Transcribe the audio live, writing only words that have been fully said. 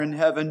In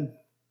heaven,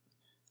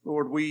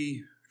 Lord,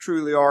 we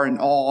truly are in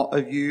awe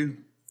of you.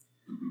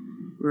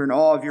 We're in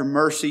awe of your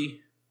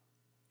mercy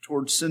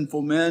towards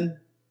sinful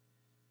men.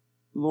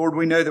 Lord,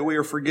 we know that we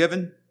are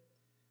forgiven.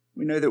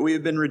 We know that we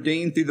have been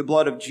redeemed through the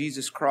blood of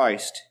Jesus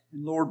Christ.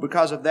 And Lord,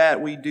 because of that,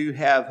 we do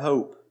have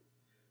hope.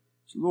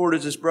 So Lord,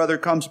 as this brother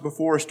comes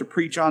before us to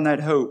preach on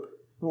that hope,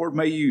 Lord,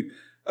 may you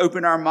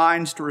open our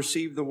minds to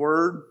receive the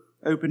word,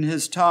 open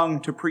his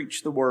tongue to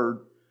preach the word.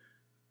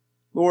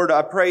 Lord,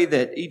 I pray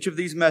that each of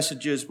these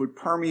messages would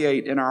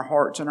permeate in our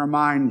hearts and our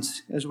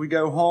minds as we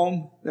go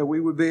home, that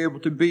we would be able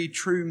to be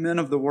true men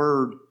of the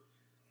Word,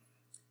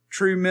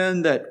 true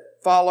men that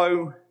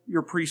follow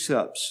your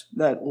precepts,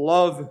 that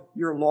love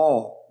your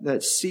law,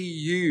 that see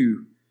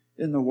you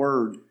in the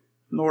Word.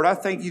 Lord, I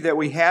thank you that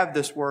we have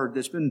this Word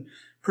that's been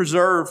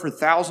preserved for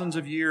thousands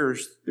of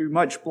years through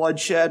much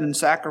bloodshed and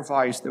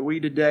sacrifice, that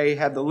we today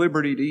have the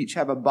liberty to each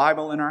have a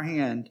Bible in our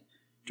hand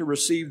to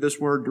receive this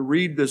Word, to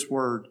read this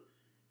Word,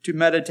 to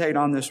meditate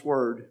on this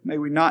word. May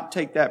we not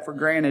take that for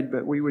granted,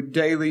 but we would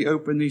daily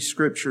open these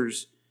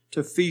scriptures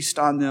to feast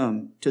on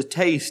them, to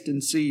taste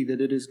and see that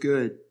it is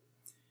good.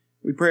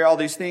 We pray all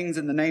these things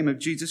in the name of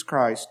Jesus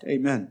Christ.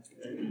 Amen.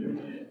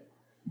 Amen.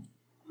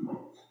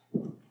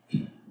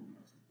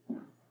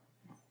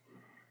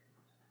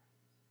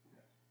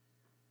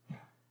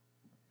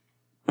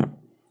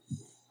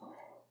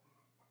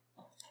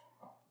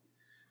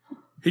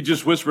 He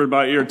just whispered in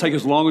my ear, "Take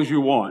as long as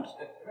you want."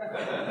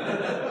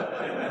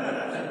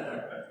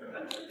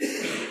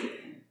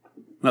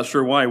 Not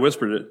sure why he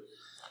whispered it.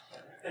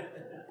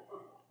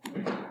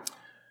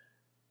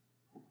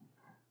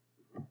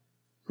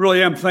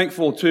 Really am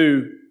thankful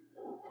to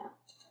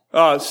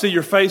see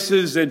your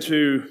faces and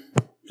to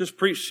just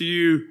preach to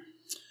you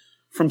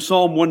from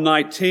Psalm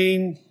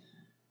 119.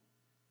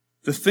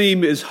 The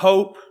theme is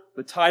hope.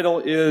 The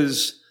title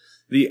is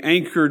The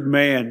Anchored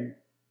Man.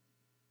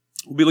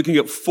 We'll be looking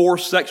at 4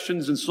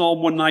 sections in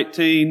Psalm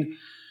 119.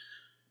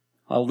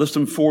 I'll list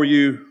them for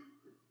you.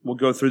 We'll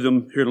go through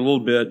them here in a little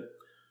bit.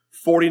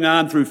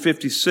 49 through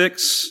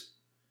 56,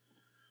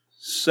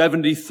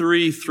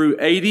 73 through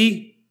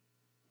 80,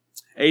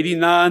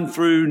 89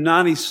 through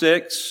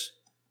 96,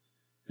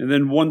 and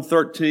then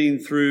 113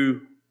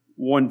 through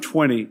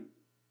 120.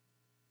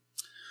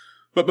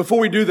 But before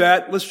we do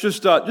that, let's just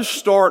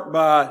start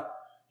by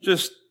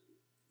just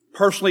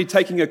personally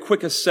taking a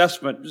quick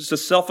assessment, just a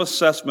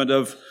self-assessment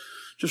of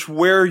just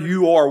where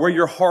you are, where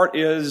your heart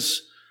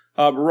is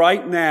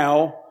right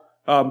now,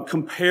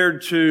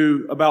 compared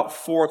to about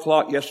 4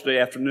 o'clock yesterday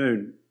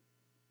afternoon.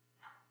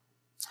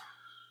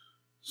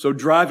 So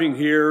driving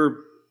here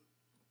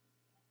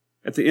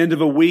at the end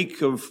of a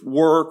week of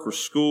work or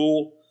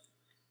school,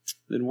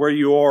 then where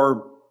you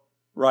are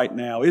right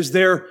now. Is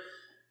there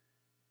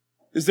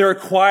a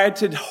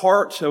quieted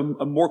heart, a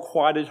more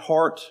quieted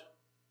heart?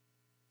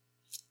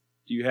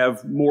 Do you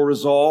have more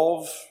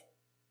resolve?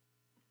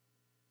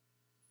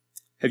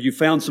 Have you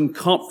found some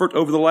comfort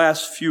over the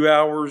last few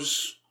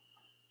hours?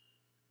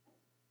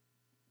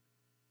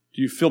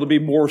 Do you feel to be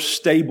more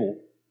stable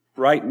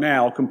right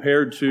now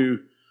compared to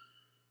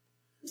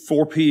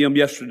 4 p.m.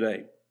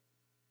 yesterday?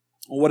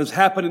 Well, what has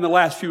happened in the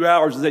last few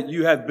hours is that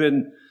you have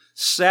been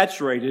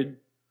saturated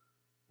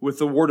with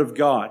the Word of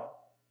God,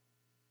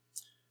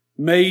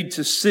 made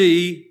to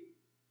see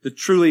the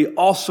truly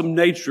awesome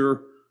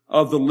nature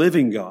of the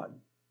living God.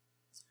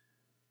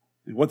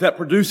 And what that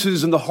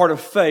produces in the heart of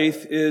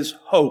faith is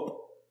hope.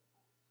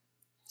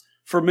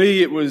 For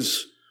me, it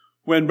was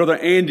when Brother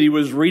Andy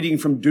was reading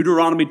from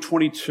Deuteronomy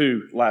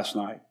 22 last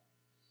night.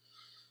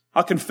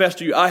 I'll confess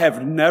to you, I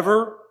have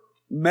never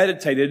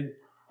meditated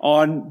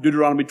on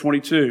Deuteronomy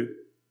 22.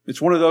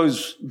 It's one of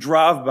those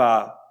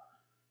drive-by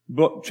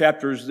book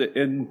chapters that,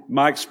 in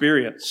my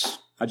experience,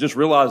 I just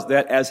realized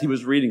that as he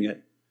was reading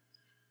it.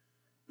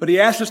 But he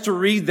asked us to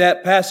read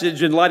that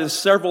passage in light of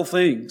several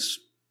things.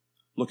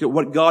 Look at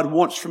what God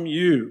wants from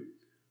you,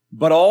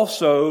 but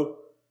also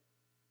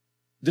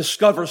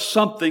discover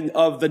something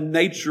of the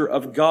nature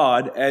of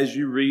God as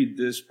you read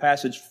this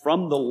passage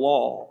from the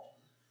law.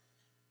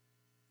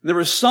 There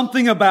was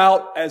something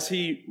about, as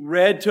he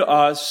read to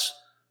us,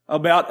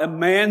 about a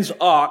man's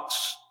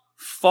ox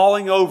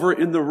falling over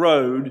in the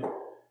road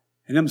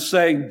and him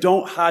saying,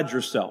 "Don't hide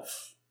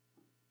yourself."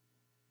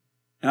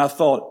 And I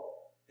thought,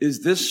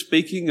 is this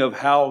speaking of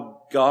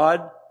how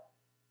God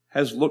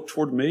has looked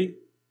toward me?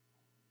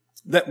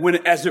 That when,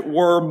 as it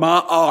were,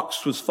 my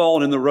ox was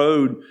fallen in the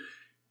road,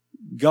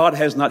 God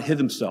has not hid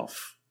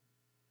himself,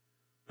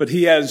 but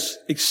he has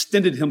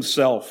extended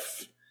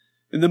himself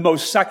in the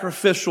most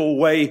sacrificial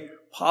way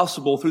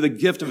possible through the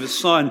gift of his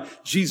Son,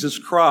 Jesus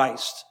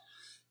Christ,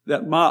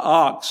 that my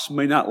ox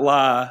may not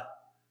lie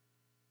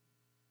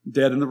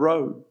dead in the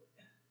road.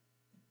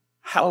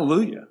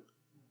 Hallelujah.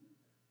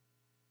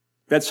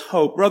 That's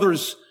hope.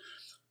 Brothers,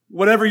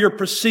 whatever your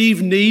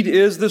perceived need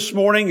is this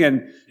morning,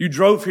 and you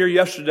drove here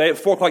yesterday at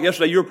 4 o'clock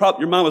yesterday, your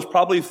mind was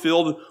probably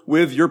filled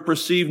with your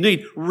perceived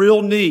need.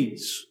 Real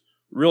needs,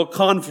 real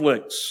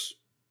conflicts,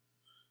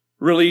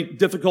 really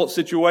difficult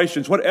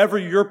situations. Whatever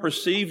your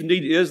perceived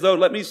need is, though,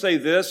 let me say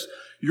this.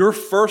 your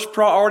first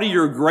priority,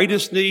 your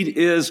greatest need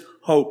is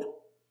hope.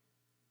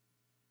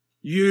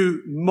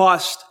 You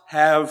must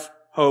have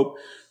hope.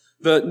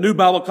 The New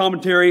Bible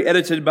Commentary,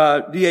 edited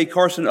by D.A.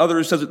 Carson and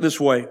others, says it this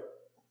way: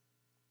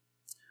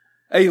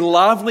 a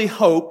lively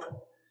hope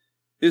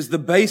is the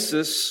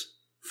basis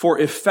for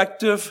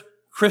effective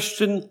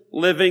Christian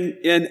living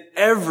in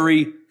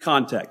every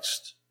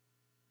context.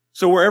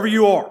 So wherever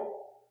you are,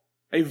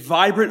 a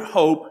vibrant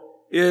hope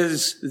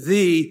is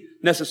the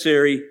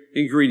necessary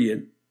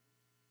ingredient.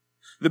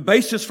 The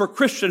basis for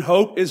Christian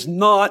hope is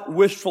not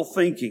wishful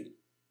thinking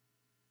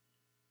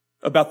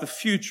about the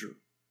future,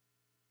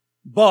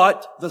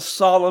 but the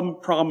solemn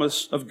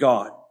promise of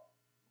God.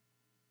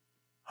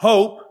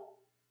 Hope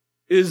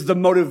is the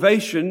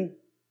motivation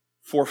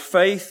for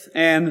faith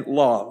and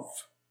love.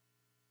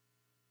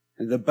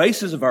 And the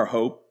basis of our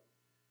hope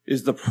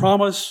is the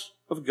promise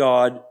of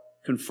God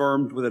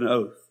confirmed with an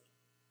oath.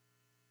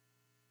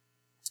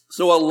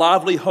 So a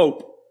lively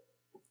hope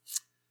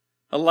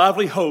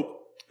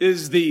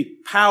is the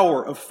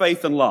power of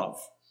faith and love.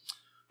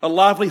 A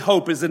lively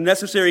hope is the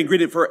necessary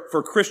ingredient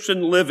for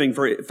Christian living,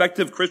 for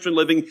effective Christian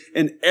living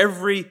in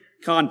every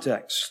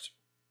context.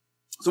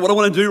 So what I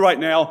want to do right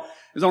now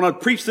is I want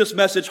to preach this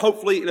message,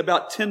 hopefully in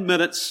about 10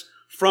 minutes,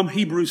 from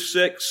Hebrews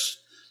 6,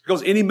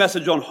 because any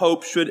message on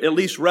hope should at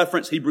least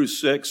reference Hebrews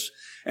 6,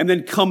 and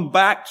then come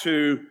back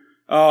to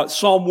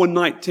Psalm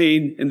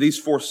 119 in these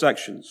 4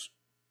 sections.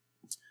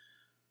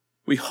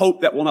 We hope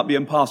that will not be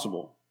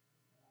impossible.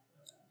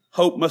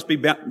 Hope must be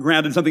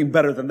grounded in something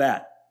better than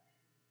that.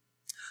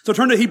 So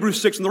turn to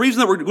Hebrews 6, and the reason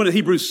that we're going to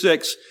Hebrews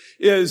 6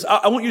 is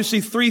I want you to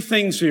see 3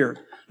 things here.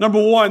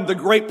 Number 1, the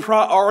great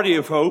priority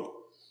of hope.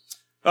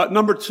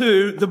 Number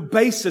 2, the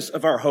basis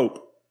of our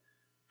hope.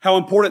 How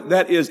important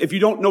that is. If you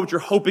don't know what you're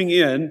hoping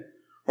in,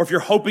 or if you're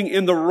hoping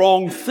in the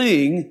wrong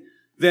thing,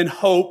 then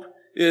hope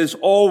is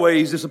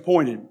always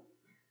disappointed.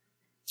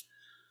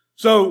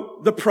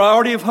 So the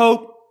priority of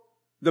hope,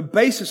 the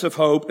basis of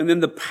hope, and then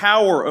the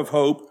power of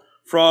hope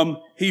from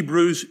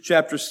Hebrews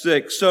chapter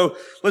 6. So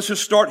let's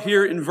just start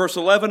here in verse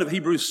 11 of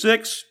Hebrews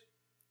 6.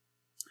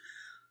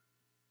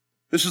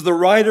 This is the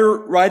writer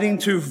writing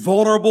to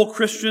vulnerable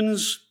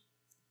Christians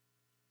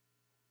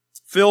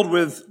filled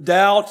with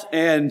doubt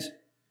and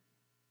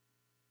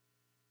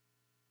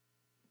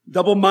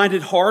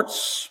double-minded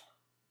hearts.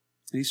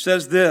 He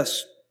says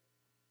this: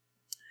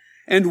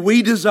 and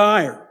we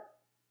desire.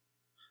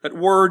 That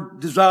word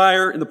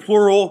desire in the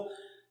plural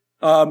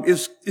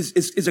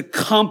is a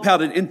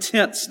compounded,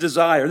 intense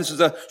desire. This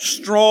is a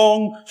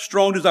strong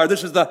desire.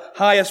 This is the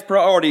highest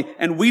priority.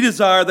 And we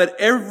desire that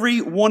every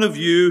one of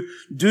you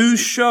do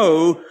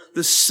show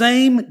the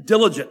same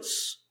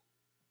diligence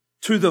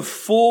to the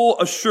full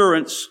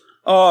assurance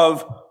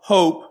of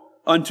hope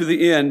unto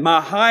the end.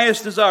 My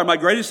highest desire, my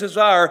greatest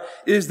desire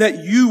is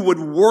that you would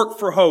work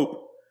for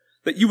hope,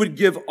 that you would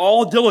give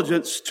all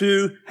diligence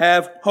to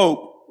have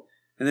hope.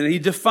 And then he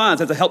defines,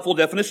 that's a helpful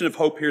definition of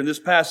hope here in this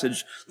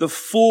passage, the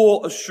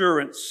full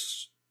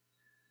assurance.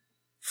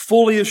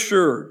 Fully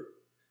assured.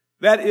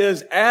 That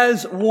is,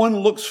 as one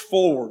looks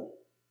forward,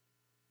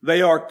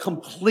 they are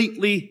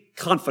completely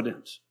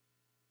confident.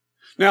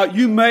 Now,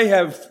 you may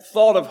have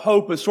thought of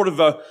hope as sort of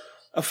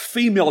a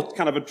female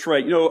kind of a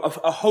trait,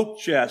 a hope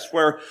chest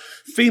where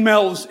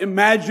females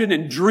imagine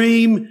and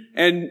dream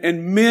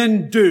and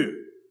men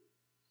do.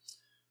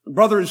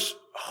 Brothers,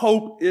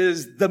 hope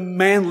is the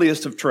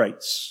manliest of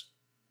traits.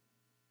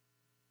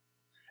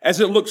 As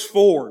it looks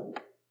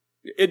forward,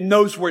 it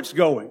knows where it's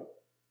going.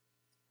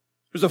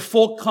 There's a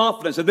full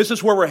confidence that this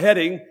is where we're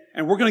heading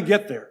and we're going to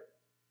get there.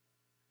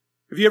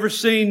 Have you ever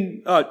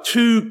seen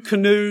 2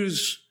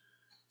 canoes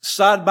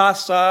side by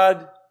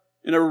side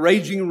in a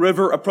raging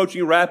river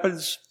approaching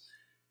rapids?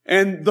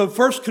 And the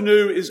first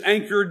canoe is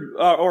anchored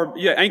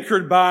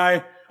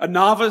by a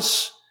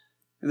novice,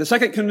 and the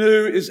second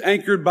canoe is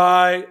anchored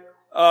by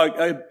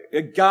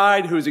a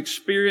guide who is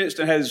experienced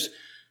and has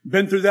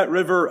been through that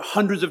river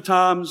hundreds of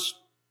times.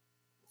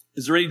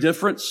 Is there any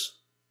difference?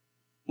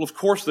 Well, of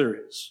course there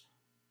is.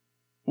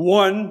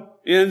 One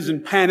ends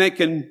in panic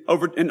and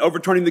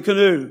overturning the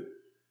canoe,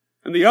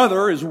 and the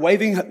other is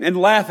waving and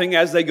laughing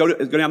as they go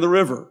down the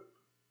river.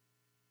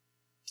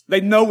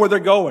 They know where they're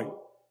going.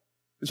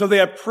 And so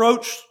they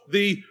approach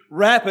the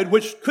rapid,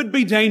 which could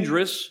be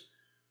dangerous,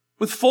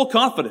 with full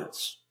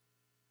confidence.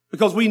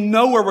 Because we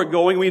know where we're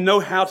going, we know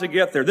how to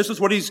get there. This is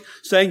what he's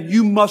saying.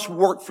 You must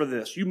work for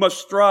this. You must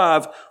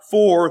strive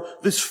for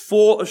this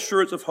full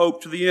assurance of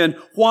hope to the end.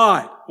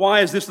 Why? Why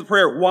is this the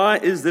prayer? Why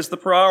is this the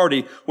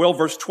priority? Well,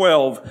 verse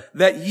 12,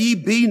 that ye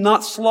be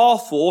not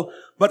slothful,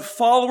 but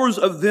followers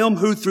of them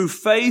who through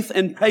faith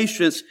and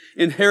patience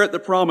inherit the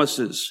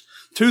promises.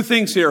 2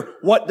 things here.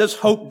 What does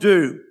hope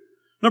do?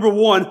 Number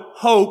 1,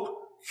 hope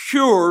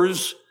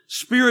cures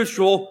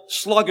spiritual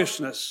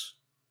sluggishness.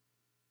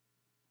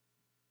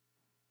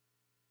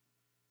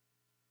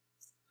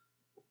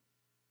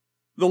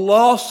 The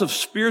loss of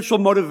spiritual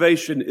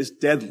motivation is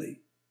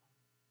deadly.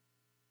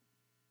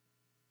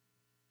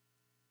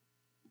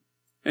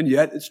 And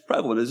yet it's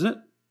prevalent, isn't it?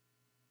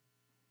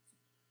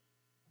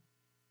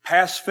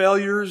 Past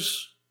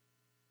failures,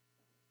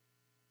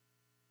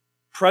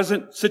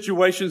 present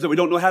situations that we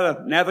don't know how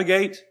to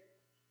navigate,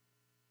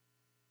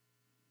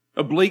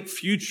 a bleak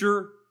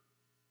future.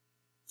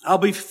 I'll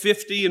be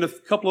 50 in a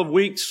couple of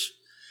weeks,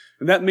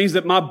 and that means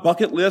that my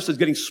bucket list is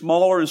getting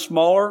smaller and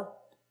smaller.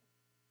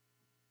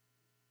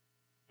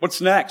 What's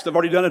next? I've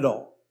already done it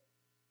all.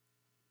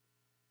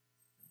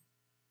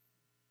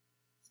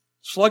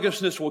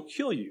 Sluggishness will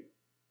kill you.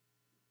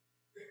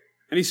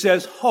 And he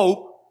says,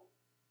 hope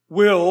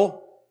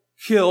will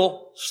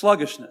kill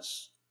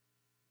sluggishness.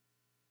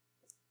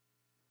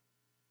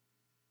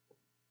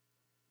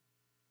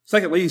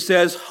 Secondly, he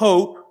says,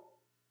 hope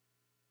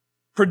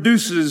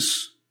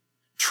produces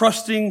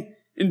trusting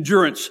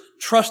endurance,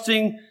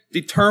 trusting,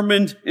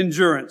 determined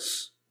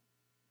endurance,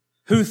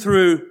 who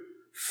through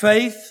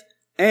faith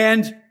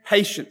and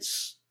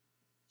patience.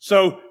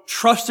 So,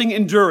 trusting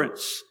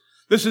endurance.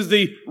 This is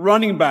the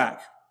running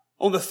back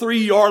on the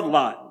 3-yard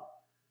line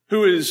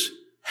who is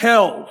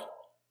held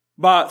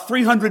by a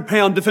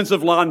 300-pound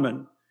defensive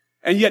lineman.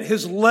 And yet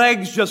his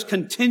legs just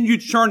continue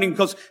churning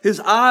because his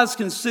eyes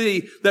can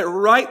see that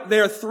right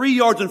there, 3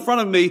 yards in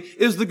front of me,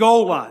 is the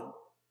goal line.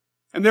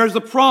 And there's the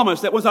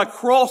promise that once I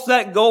cross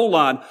that goal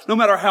line, no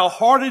matter how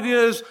hard it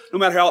is, no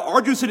matter how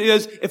arduous it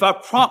is, if I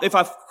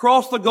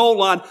cross the goal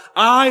line,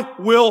 I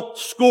will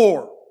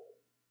score.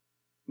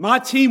 My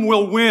team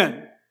will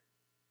win.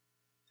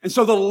 And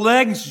so the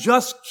legs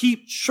just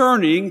keep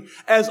churning,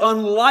 as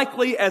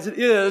unlikely as it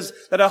is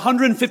that a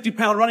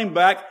 150-pound running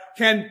back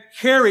can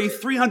carry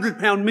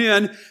 300-pound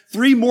men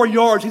 3 more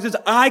yards. He says,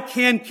 I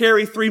can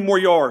carry 3 more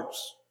yards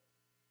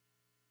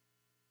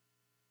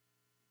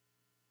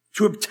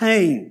to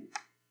obtain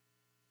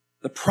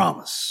the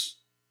promise.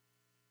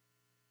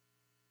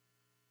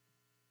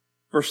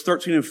 Verse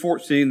 13 and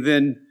 14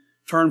 then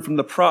turn from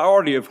the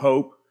priority of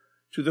hope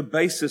to the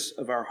basis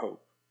of our hope.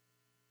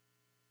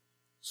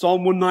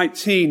 Psalm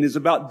 119 is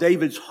about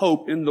David's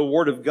hope in the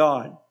Word of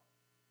God.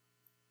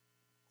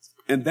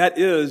 And that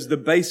is the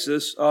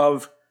basis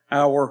of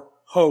our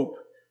hope.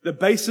 The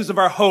basis of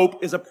our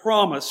hope is a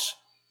promise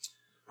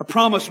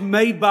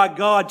made by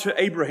God to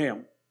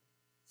Abraham.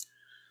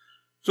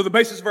 So the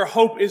basis of our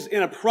hope is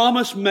in a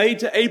promise made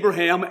to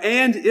Abraham,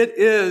 and it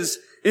is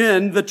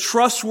in the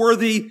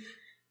trustworthy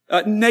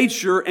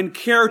nature and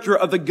character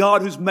of the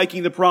God who's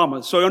making the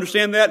promise. So you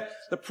understand that?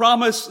 The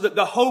promise, that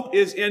the hope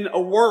is in a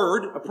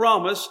word, a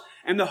promise,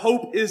 and the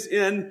hope is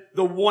in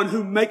the one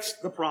who makes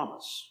the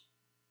promise.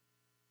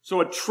 So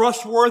a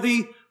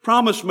trustworthy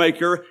promise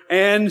maker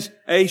and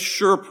a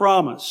sure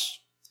promise.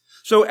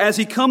 So as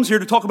he comes here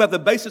to talk about the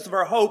basis of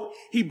our hope,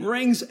 he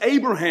brings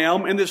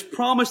Abraham and this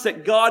promise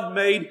that God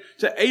made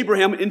to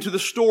Abraham into the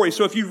story.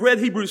 So if you've read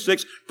Hebrews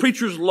 6,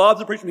 preachers love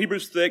to preach from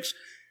Hebrews 6.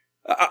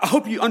 I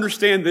hope you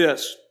understand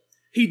this.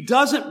 He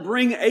doesn't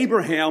bring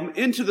Abraham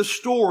into the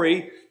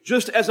story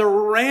just as a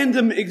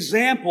random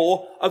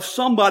example of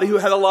somebody who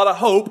had a lot of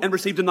hope and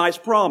received a nice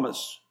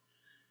promise.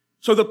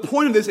 So the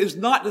point of this is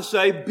not to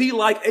say, be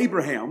like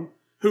Abraham,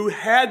 who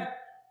had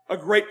a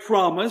great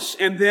promise,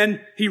 and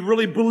then he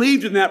really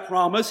believed in that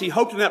promise, he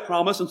hoped in that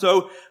promise, and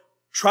so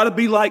try to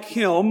be like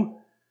him.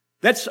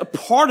 That's a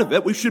part of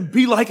it. We should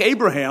be like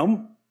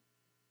Abraham.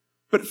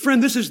 But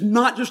friend, this is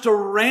not just a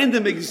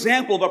random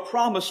example of a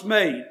promise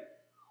made.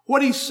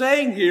 What he's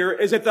saying here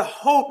is that the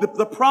hope,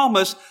 the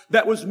promise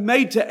that was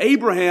made to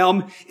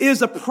Abraham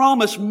is a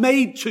promise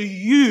made to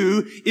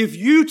you if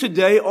you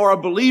today are a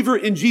believer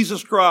in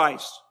Jesus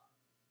Christ.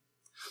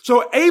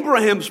 So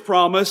Abraham's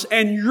promise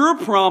and your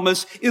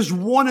promise is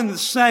one and the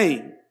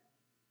same.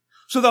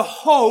 So the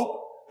hope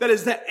that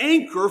is the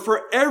anchor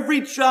for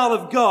every child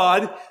of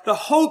God, the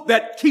hope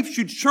that keeps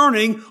you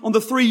churning on the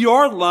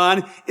 3-yard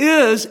line,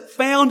 is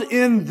found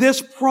in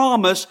this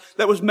promise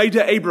that was made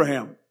to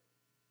Abraham.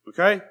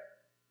 Okay?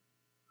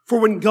 For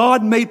when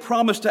God made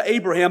promise to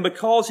Abraham,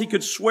 because he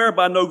could swear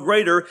by no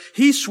greater,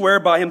 he swore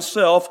by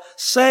himself,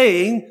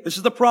 saying, this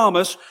is the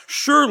promise,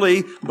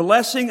 surely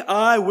blessing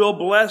I will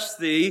bless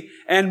thee,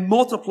 and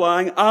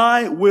multiplying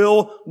I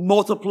will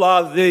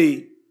multiply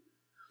thee.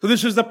 So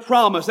this is the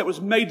promise that was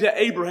made to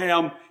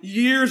Abraham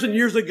years and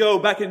years ago,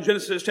 back in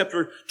Genesis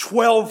chapter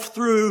 12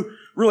 through,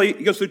 really,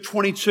 it goes through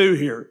 22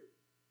 here.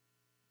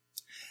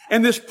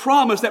 And this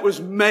promise that was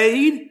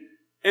made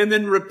and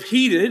then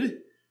repeated,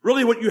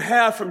 really what you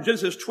have from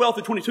Genesis 12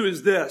 to 22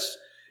 is this,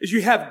 is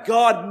you have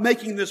God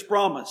making this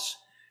promise,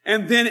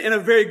 and then in a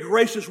very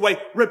gracious way,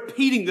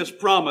 repeating this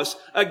promise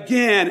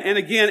again and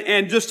again,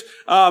 and just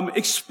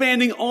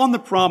expanding on the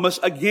promise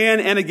again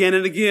and again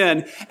and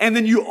again. And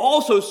then you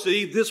also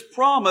see this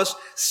promise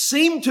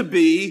seem to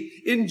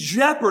be in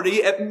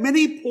jeopardy at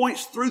many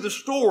points through the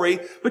story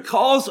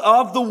because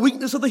of the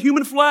weakness of the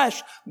human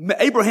flesh.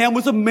 Abraham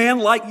was a man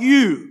like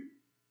you.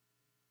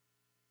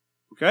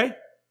 Okay?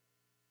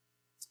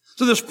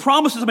 So this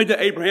promise is made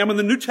to Abraham, and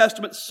the New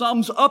Testament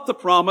sums up the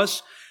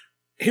promise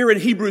here in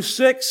Hebrews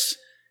 6,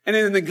 and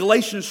then in the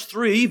Galatians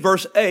 3,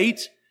 verse 8,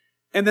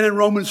 and then in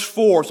Romans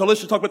 4. So let's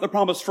just talk about the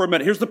promise for a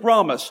minute. Here's the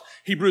promise.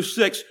 Hebrews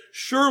 6,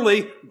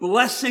 surely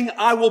blessing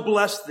I will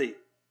bless thee.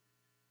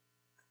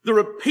 The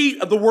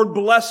repeat of the word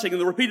blessing and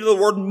the repeat of the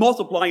word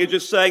multiplying is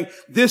just saying,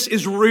 this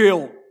is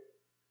real.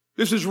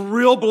 This is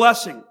real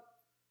blessing,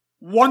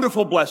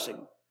 wonderful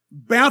blessing,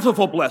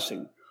 bountiful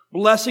blessing,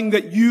 blessing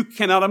that you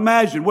cannot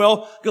imagine.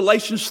 Well,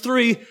 Galatians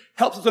 3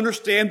 helps us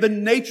understand the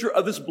nature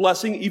of this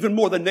blessing even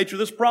more, the nature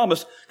of this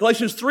promise.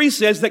 Galatians 3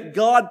 says that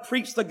God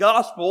preached the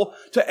gospel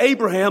to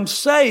Abraham,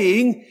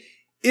 saying,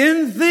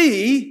 "In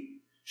thee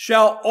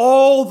shall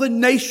all the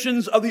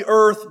nations of the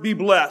earth be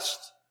blessed."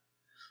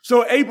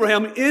 So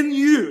Abraham, in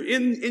you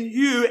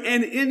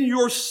and in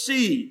your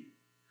seed,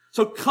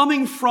 so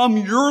coming from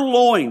your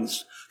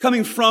loins,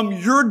 coming from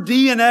your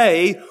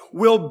DNA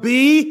will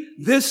be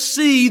this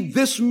seed,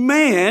 this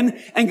man,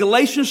 and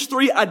Galatians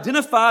 3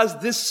 identifies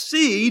this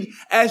seed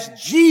as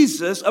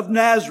Jesus of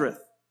Nazareth.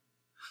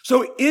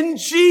 So in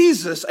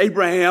Jesus,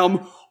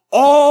 Abraham,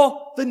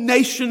 all the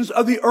nations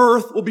of the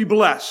earth will be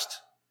blessed.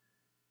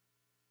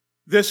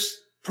 This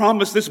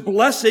promise, this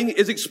blessing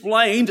is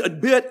explained a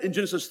bit in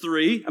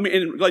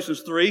in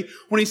Galatians 3,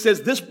 when he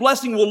says this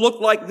blessing will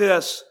look like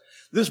this.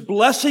 This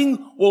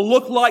blessing will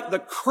look like the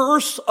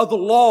curse of the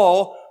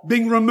law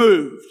being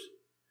removed.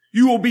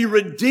 You will be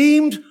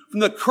redeemed from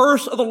the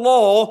curse of the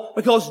law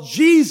because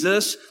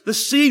Jesus, the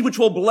seed which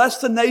will bless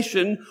the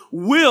nation,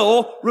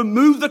 will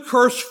remove the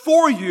curse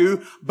for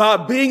you by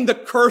being the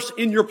curse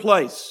in your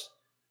place.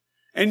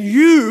 And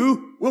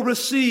you will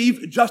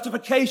receive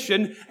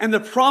justification and the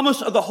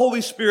promise of the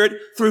Holy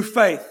Spirit through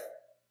faith.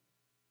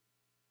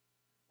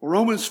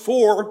 Romans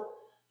 4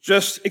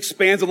 just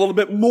expands a little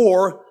bit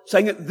more,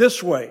 saying it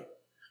this way.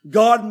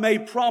 God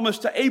made promise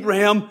to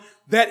Abraham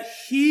that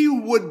he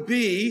would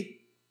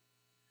be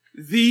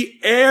the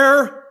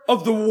heir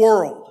of the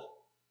world.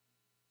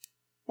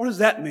 What does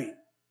that mean?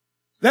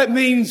 That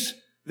means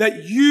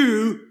that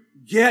you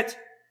get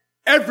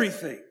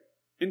everything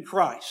in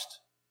Christ.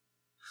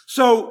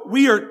 So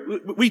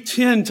we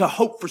tend to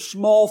hope for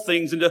small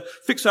things and to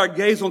fix our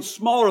gaze on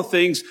smaller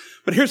things.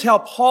 But here's how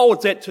Paul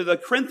would say it to the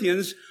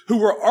Corinthians who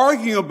were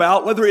arguing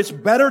about whether it's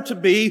better to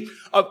be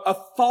a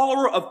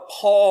follower of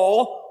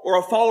Paul or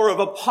a follower of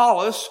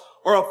Apollos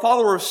or a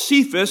follower of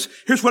Cephas.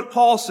 Here's what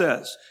Paul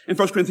says in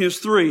 1 Corinthians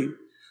 3.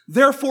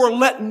 Therefore,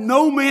 let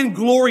no man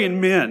glory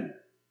in men,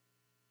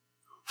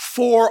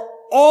 for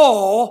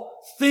all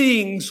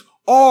things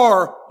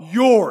are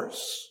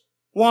yours.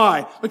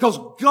 Why? Because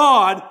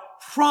God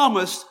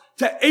promised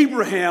to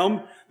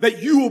Abraham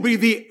that you will be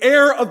the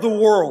heir of the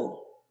world.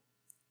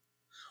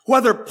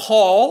 Whether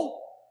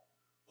Paul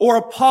or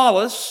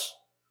Apollos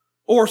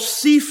or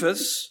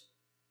Cephas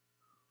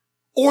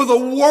or the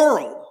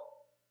world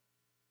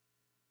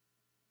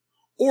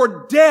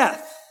or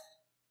death.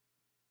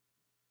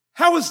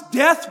 How is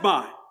death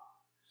mine?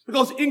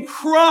 Because in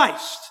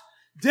Christ,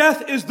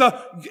 death is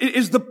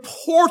the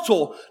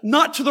portal,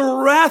 not to the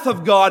wrath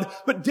of God,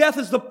 but death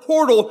is the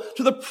portal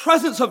to the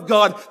presence of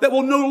God that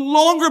will no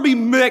longer be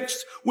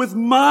mixed with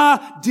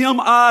my dim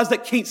eyes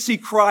that can't see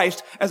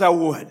Christ as I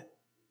would.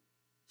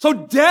 So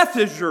death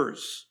is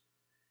yours.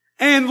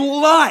 And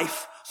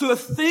life. So the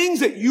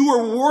things that you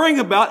were worrying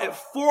about at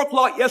 4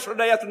 o'clock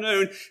yesterday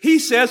afternoon, he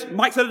says,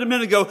 Mike said it a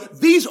minute ago,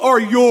 these are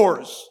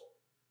yours.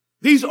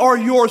 These are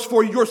yours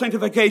for your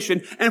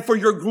sanctification and for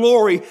your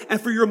glory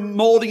and for your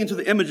molding into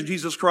the image of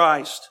Jesus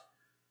Christ.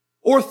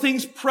 Or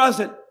things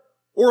present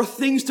or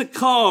things to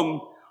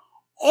come.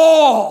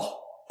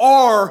 All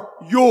are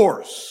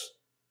yours.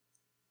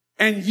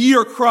 And ye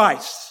are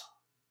Christ's.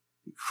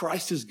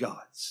 Christ is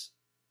God's.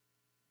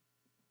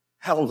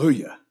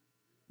 Hallelujah.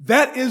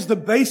 That is the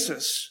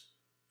basis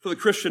for the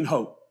Christian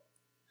hope.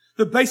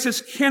 The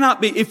basis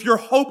cannot be if your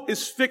hope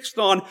is fixed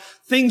on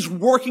things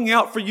working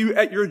out for you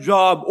at your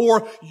job,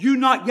 or you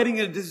not getting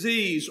a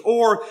disease,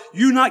 or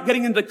you not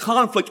getting into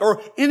conflict,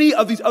 or any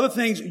of these other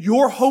things,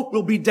 your hope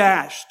will be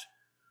dashed.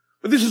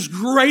 But this is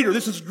greater.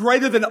 This is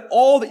greater than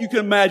all that you can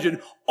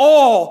imagine.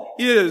 All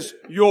is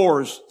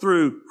yours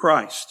through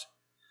Christ.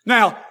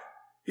 Now,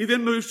 he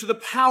then moves to the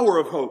power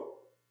of hope.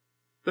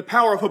 The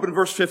power of hope in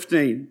verse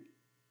 15.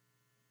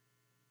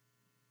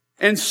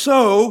 And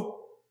so,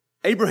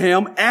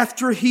 Abraham,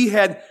 after he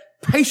had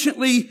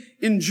patiently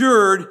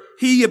endured,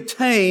 he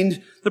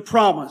obtained the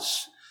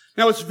promise.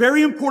 Now, it's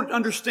very important to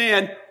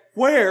understand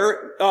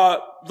where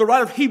the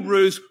writer of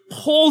Hebrews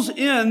pulls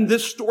in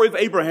this story of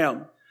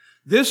Abraham.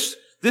 This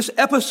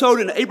episode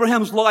in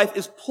Abraham's life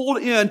is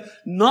pulled in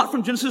not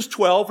from Genesis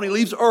 12 when he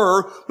leaves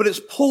Ur, but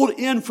it's pulled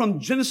in from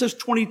Genesis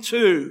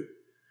 22.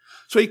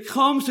 So he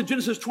comes to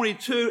Genesis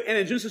 22, and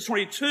in Genesis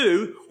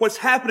 22, what's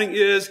happening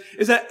is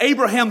that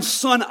Abraham's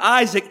son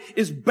Isaac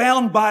is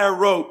bound by a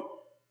rope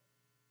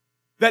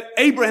that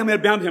Abraham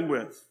had bound him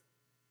with.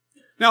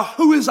 Now,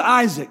 who is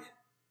Isaac?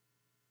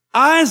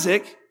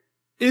 Isaac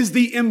is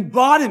the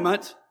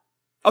embodiment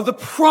of the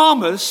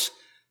promise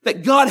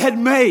that God had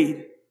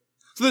made.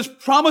 So this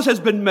promise has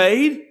been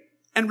made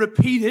and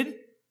repeated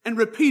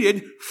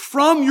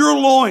from your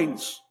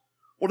loins.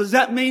 Well, does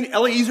that mean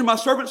Eliezer, my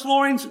servant's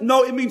loins?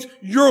 No, it means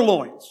your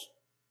loins.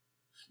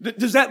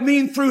 Does that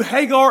mean through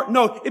Hagar?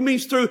 No, it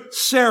means through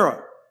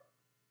Sarah.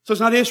 So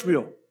it's not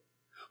Ishmael.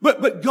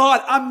 But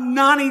God, I'm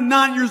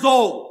 99 years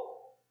old.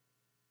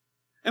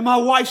 And my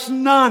wife's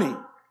 90.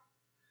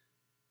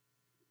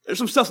 There's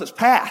some stuff that's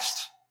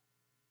past.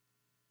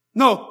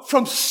 No,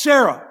 from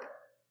Sarah.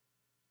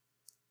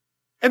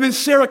 And then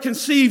Sarah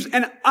conceives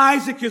and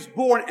Isaac is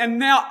born. And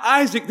now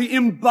Isaac, the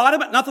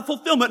embodiment, not the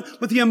fulfillment,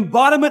 but the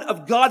embodiment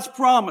of God's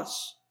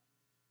promise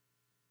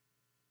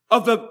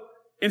of the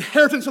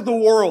inheritance of the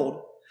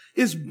world,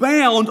 is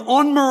bound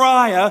on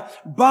Moriah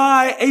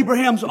by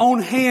Abraham's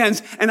own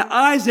hands. And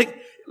Isaac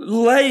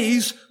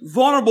lays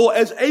vulnerable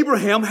as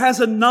Abraham has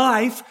a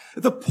knife.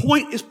 The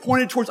point is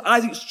pointed towards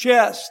Isaac's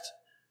chest.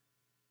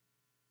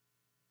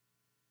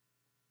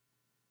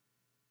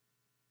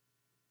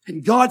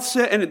 And God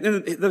said,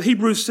 and the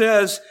Hebrew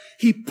says,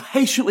 he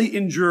patiently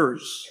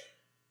endures.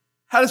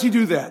 How does he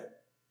do that?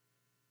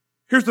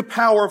 Here's the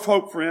power of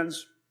hope,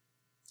 friends.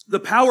 The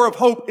power of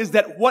hope is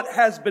that what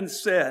has been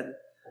said,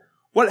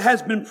 what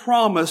has been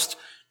promised,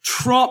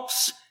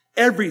 trumps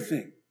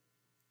everything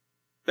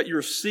that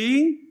you're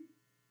seeing.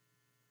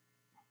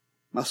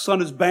 My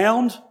son is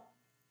bound.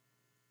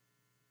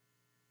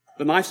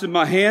 The knife's in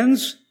my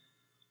hands.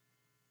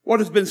 What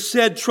has been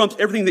said trumps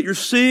everything that you're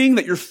seeing,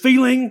 that you're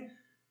feeling,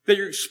 that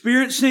you're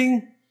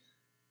experiencing,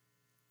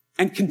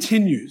 and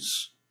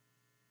continues.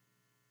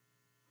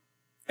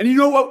 And you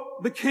know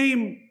what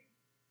became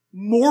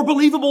more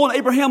believable in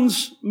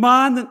Abraham's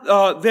mind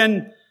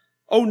than,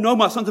 oh no,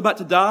 my son's about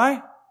to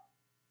die?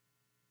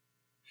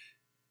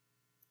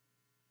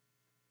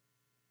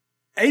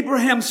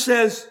 Abraham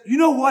says, you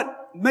know what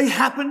may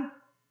happen?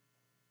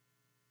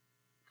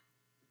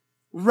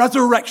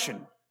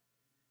 Resurrection.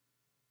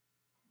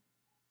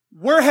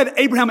 Where had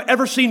Abraham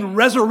ever seen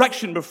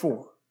resurrection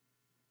before?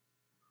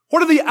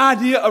 What did the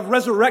idea of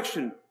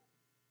resurrection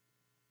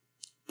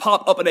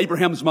pop up in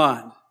Abraham's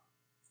mind?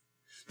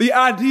 The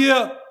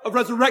idea of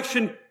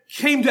resurrection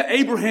came to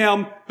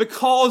Abraham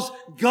because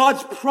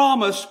God's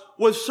promise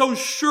was so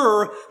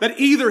sure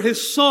that either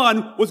his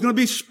son was going to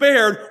be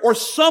spared or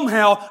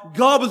somehow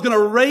God was going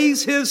to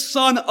raise his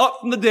son up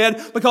from the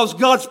dead, because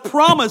God's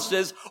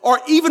promises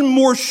are even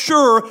more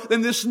sure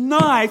than this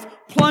knife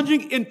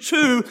plunging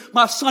into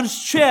my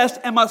son's chest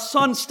and my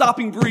son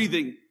stopping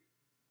breathing.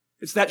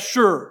 It's that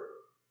sure.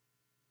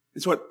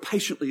 And so it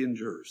patiently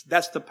endures.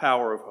 That's the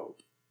power of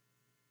hope.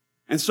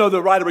 And so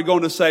the writer would go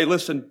on to say,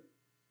 listen,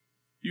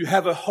 you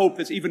have a hope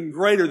that's even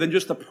greater than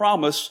just the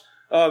promise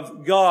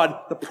of God.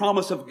 The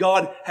promise of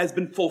God has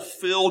been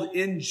fulfilled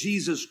in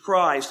Jesus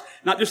Christ.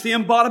 Not just the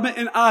embodiment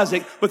in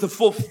Isaac, but the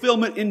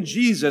fulfillment in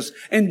Jesus.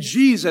 And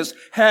Jesus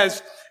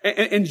has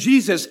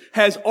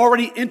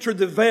already entered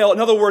the veil. In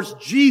other words,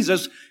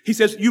 Jesus, he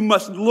says, you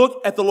must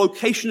look at the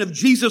location of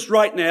Jesus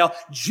right now.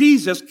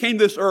 Jesus came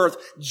to this earth.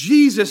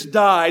 Jesus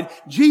died.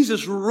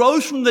 Jesus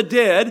rose from the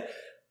dead.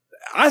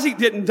 Isaac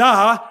didn't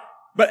die,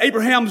 but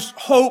Abraham's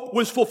hope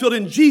was fulfilled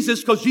in Jesus,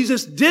 because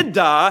Jesus did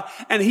die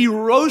and he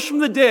rose from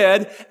the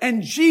dead,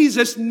 and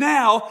Jesus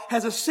now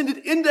has ascended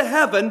into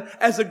heaven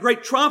as a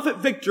great triumphant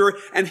victor,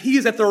 and he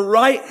is at the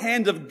right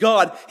hand of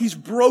God. He's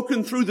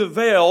broken through the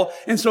veil,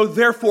 and so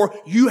therefore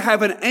you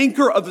have an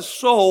anchor of the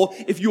soul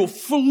if you'll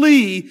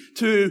flee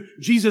to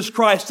Jesus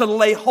Christ, to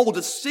lay hold,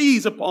 to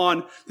seize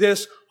upon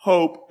this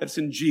hope that's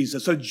in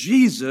Jesus. So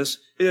Jesus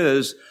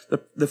is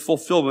the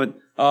fulfillment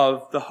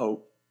of the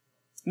hope.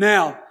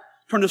 Now,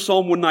 turn to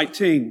Psalm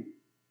 119.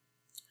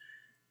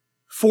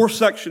 4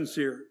 sections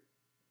here.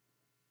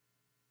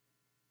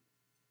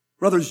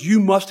 Brothers, you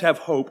must have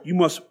hope. You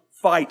must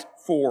fight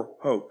for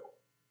hope.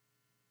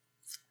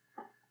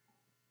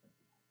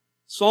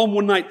 Psalm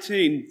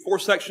 119, 4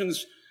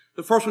 sections.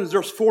 The first one is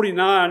verse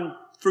 49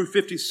 through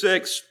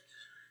 56.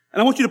 And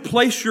I want you to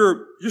place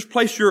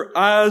your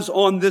eyes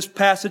on this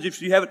passage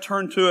if you haven't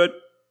turned to it.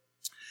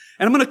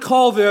 And I'm going to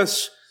call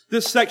this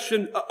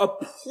section a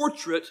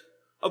portrait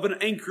of an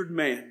anchored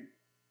man.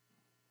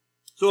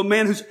 So a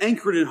man who's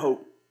anchored in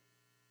hope.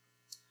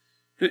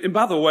 And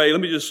by the way,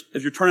 let me just,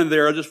 as you're turning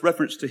there, I'll just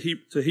reference to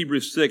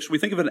Hebrews 6. We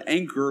think of an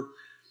anchor,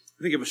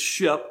 we think of a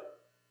ship,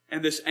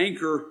 and this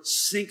anchor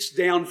sinks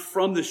down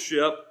from the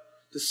ship,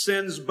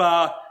 descends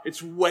by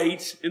its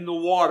weight in the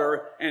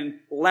water, and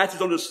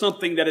latches onto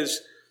something that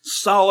is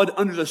solid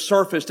under the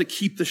surface to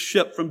keep the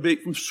ship from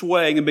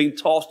swaying and being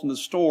tossed in the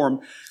storm.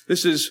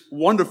 This is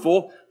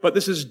wonderful, but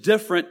this is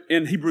different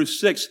in Hebrews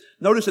 6.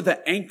 Notice that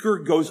the anchor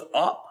goes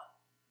up.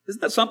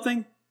 Isn't that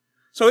something?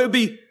 So it would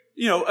be,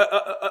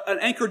 an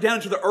anchor down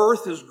into the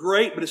earth is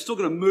great, but it's still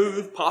going to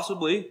move,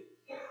 possibly.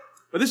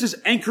 But this is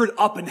anchored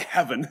up in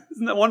heaven.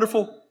 Isn't that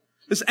wonderful?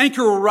 This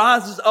anchor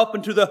rises up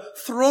into the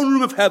throne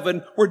room of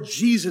heaven where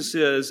Jesus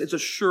is. It's a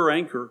sure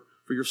anchor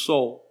for your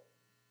soul.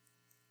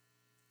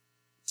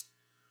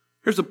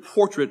 Here's a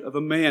portrait of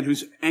a man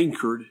who's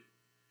anchored.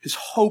 His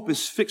hope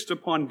is fixed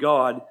upon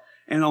God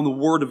and on the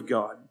Word of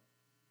God.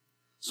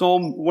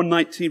 Psalm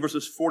 119,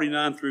 verses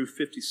 49 through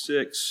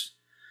 56.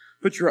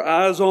 Put your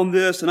eyes on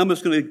this, and I'm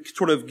just going to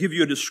sort of give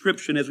you a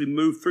description as we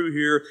move through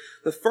here.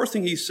 The first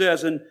thing he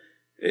says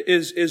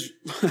is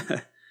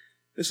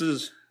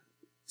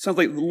sounds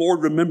like,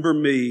 Lord, remember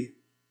me.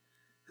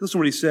 Listen to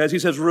what he says. He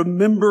says,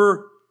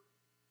 remember,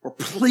 or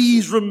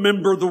please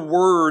remember the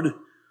word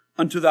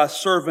unto thy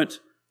servant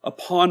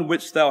upon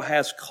which thou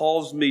hast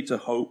caused me to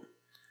hope.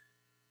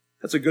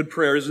 That's a good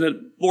prayer, isn't it?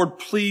 Lord,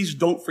 please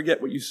don't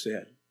forget what you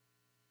said.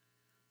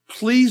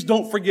 Please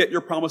don't forget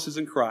your promises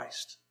in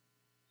Christ.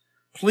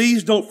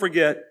 Please don't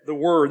forget the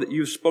word that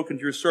you've spoken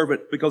to your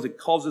servant, because it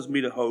causes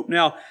me to hope.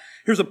 Now,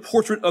 here's a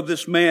portrait of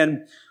this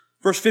man.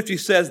 Verse 50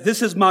 says,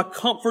 "This is my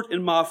comfort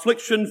in my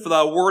affliction, for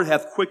thy word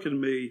hath quickened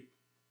me."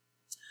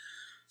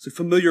 It's a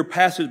familiar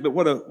passage, but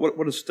what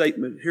a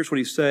statement. Here's what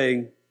he's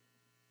saying.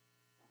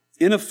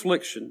 In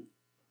affliction,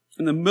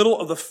 in the middle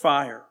of the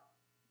fire.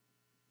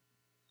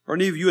 Are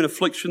any of you in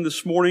affliction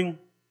this morning?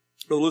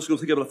 Brother Lewis is going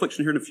to think of an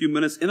affliction here in a few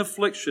minutes. In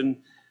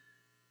affliction,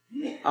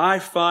 I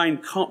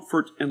find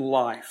comfort in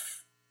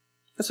life.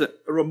 That's a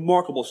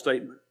remarkable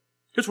statement.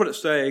 Here's what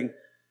it's saying.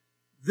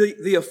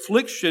 The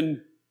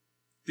affliction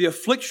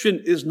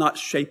is not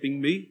shaping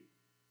me.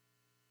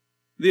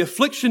 The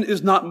affliction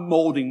is not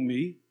molding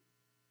me.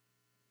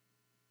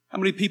 How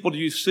many people do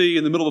you see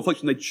in the middle of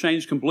affliction, they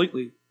change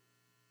completely?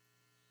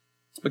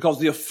 Because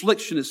the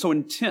affliction is so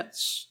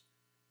intense.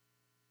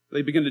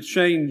 They begin to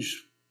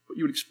change what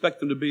you would expect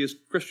them to be as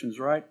Christians,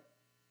 right?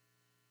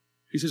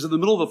 He says, in the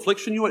middle of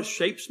affliction, you know what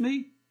shapes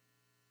me?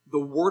 The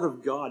Word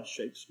of God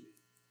shapes me.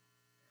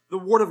 The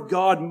Word of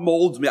God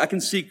molds me. I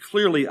can see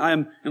clearly I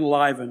am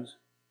enlivened.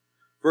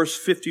 Verse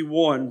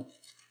 51,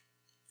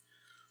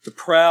 the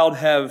proud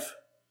have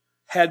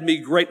had me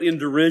greatly in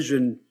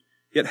derision,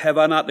 yet have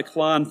I not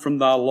declined from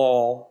thy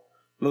law.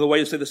 Another way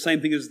to say the same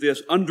thing is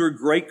this: under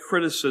great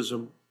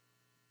criticism,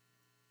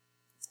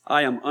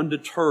 I am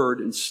undeterred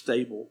and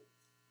stable.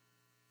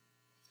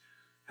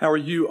 How are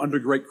you under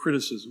great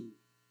criticism?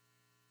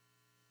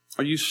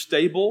 Are you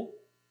stable?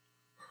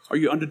 Are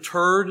you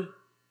undeterred?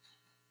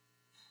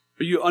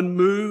 Are you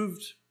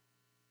unmoved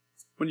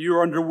when you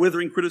are under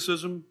withering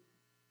criticism?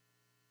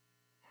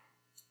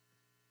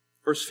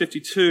 Verse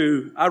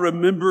 52, I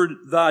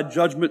remembered thy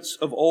judgments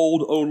of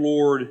old, O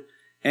Lord,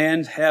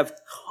 and have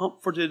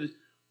comforted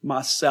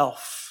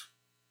myself.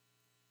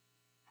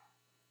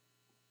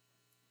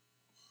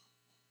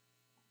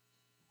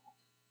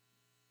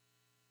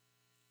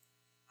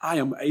 I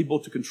am able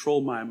to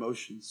control my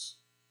emotions.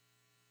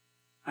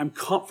 I'm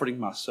comforting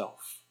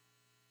myself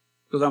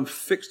because I'm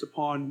fixed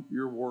upon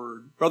your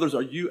word. Brothers,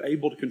 are you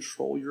able to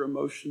control your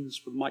emotions?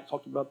 Brother Mike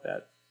talked about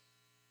that.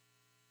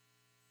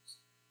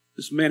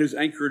 This man who's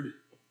anchored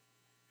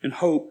in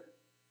hope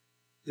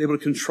is able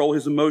to control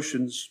his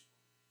emotions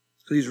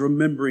because he's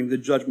remembering the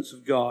judgments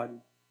of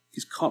God.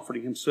 He's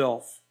comforting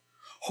himself.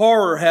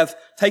 Horror hath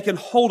taken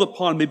hold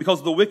upon me because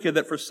of the wicked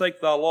that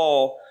forsake thy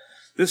law.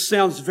 This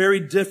sounds very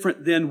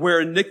different than where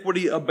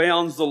iniquity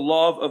abounds, the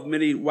love of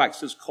many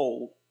waxes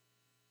cold.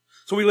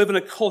 So we live in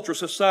a culture,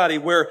 society,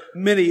 where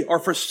many are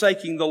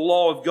forsaking the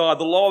law of God.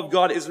 The law of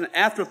God is an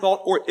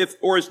afterthought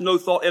or is no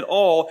thought at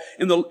all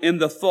in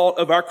the thought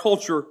of our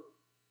culture.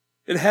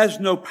 It has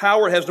no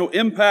power, it has no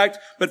impact.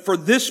 But for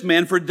this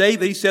man, for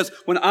David, he says,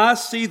 when I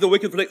see the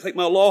wicked forsake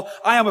my law,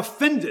 I am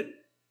offended.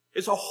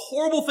 It's a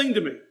horrible thing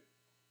to me.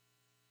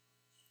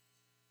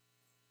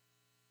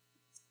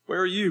 Where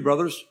are you,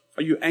 brothers?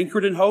 Are you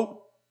anchored in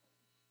hope?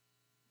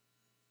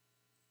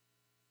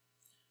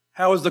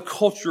 How is the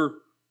culture?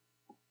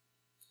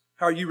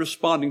 How are you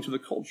responding to the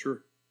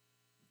culture?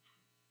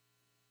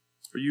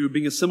 Are you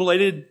being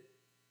assimilated?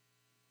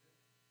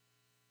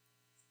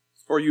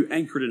 Or are you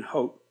anchored in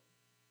hope?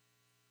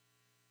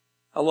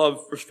 I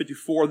love verse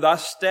 54. Thy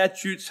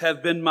statutes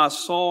have been my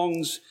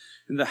songs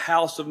in the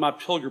house of my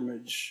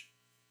pilgrimage.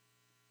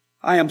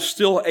 I am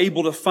still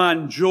able to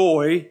find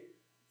joy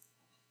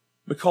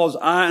because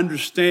I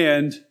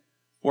understand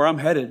where I'm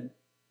headed.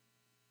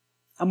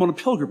 I'm on a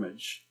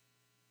pilgrimage.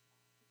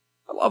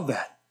 I love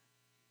that.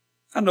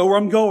 I know where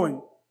I'm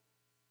going.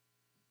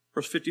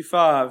 Verse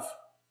 55.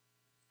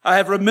 I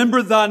have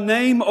remembered thy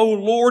name, O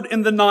Lord,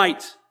 in the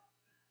night,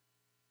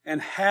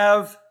 and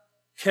have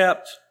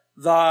kept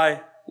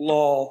thy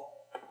law.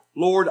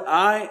 Lord,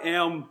 I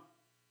am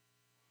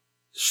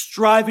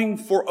striving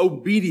for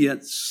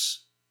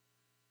obedience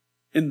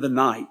in the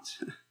night.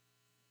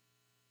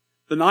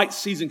 The night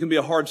season can be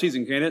a hard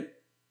season, can't it?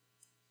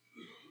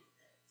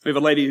 We have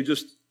a lady who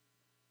just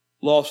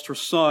lost her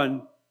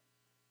son,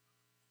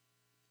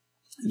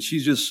 and she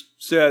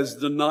just says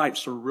the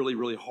nights are really,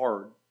 really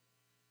hard.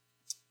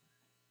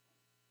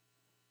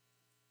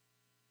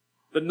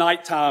 The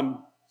nighttime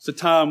is a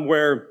time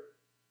where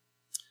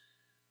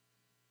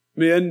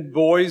men,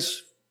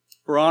 boys,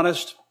 if we're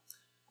honest,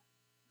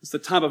 it's the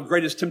time of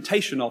greatest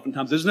temptation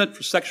oftentimes, isn't it?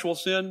 For sexual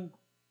sin,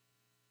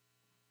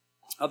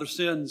 other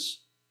sins.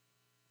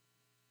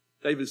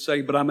 David's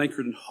saying, but I'm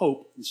anchored in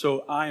hope. And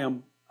so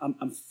I'm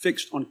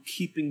fixed on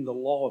keeping the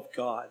law of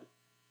God,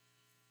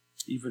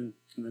 even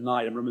in the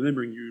night. I'm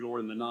remembering you, Lord,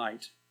 in the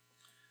night.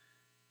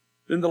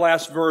 Then the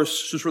last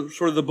verse,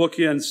 sort of the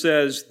bookend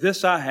says,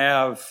 this I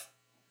had,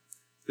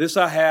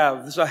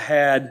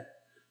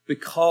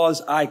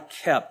 because I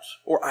kept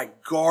or I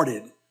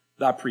guarded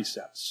thy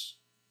precepts.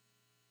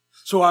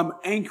 So I'm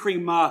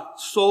anchoring my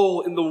soul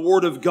in the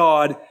Word of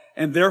God,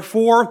 and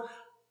therefore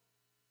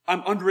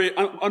I'm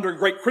under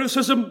great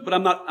criticism, but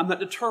I'm not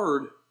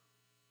deterred.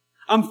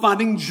 I'm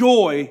finding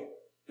joy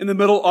in the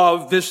middle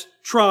of this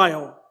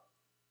trial.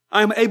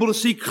 I am able to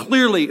see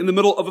clearly in the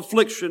middle of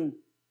affliction.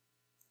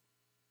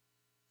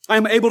 I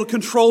am able to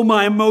control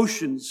my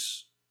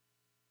emotions.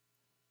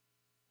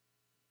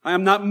 I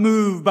am not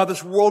moved by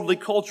this worldly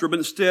culture, but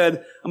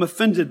instead I'm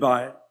offended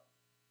by it.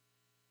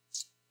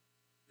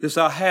 This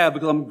I have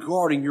because I'm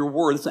guarding your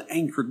word. It's an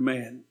anchored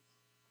man.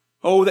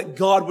 Oh, that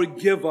God would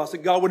give us, that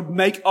God would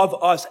make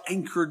of us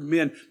anchored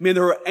men. Men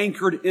that are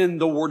anchored in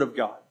the word of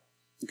God.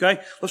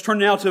 Okay? Let's turn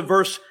now to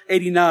verse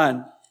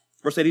 89.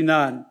 Verse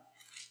 89.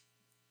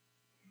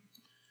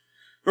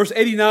 Verse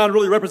 89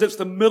 really represents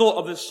the middle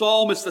of the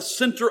psalm. It's the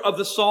center of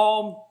the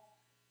psalm.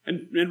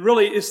 And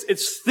really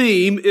its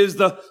theme is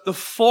the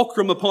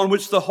fulcrum upon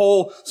which the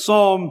whole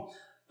psalm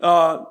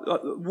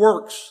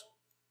works.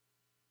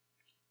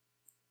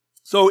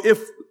 So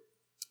if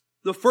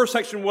the first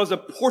section was a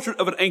portrait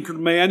of an anchored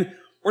man,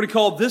 we're going to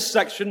call this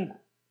section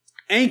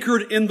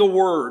anchored in the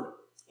word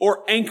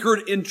or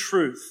anchored in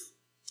truth.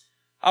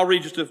 I'll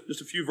read just a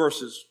few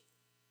verses.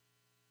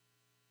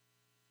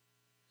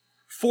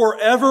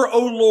 Forever, O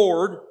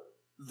Lord,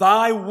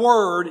 thy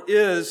word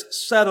is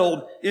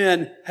settled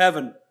in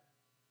heaven.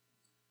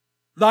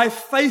 Thy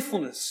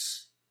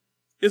faithfulness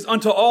is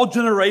unto all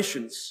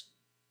generations.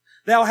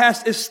 Thou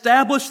hast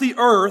established the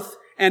earth,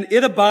 and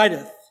it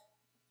abideth.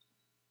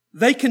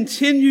 They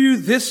continue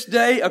this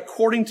day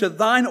according to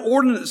thine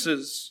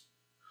ordinances,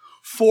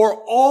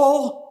 for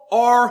all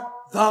are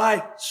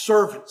thy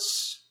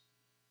servants.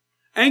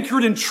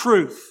 Anchored in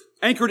truth,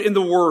 anchored in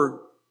the word.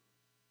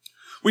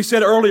 We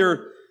said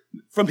earlier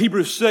from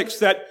Hebrews 6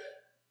 that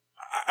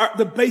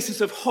the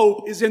basis of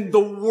hope is in the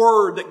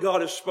word that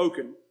God has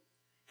spoken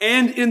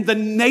and in the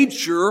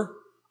nature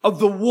of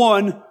the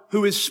one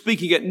who is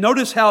speaking it.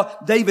 Notice how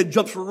David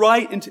jumps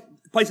right into,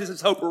 places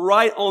his hope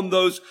right on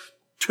those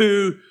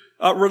two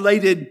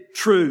related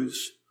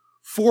truths.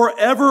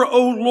 Forever,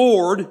 O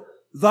Lord,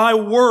 thy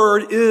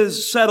word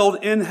is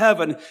settled in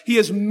heaven. He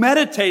is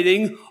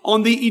meditating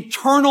on the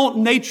eternal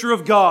nature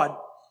of God.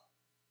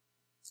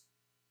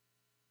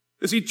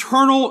 This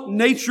eternal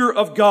nature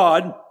of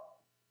God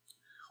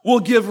will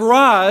give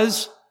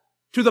rise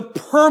to the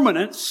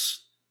permanence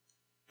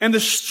and the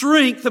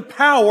strength, the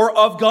power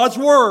of God's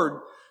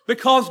word.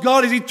 Because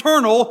God is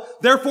eternal,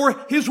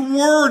 therefore his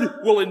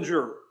word will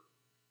endure.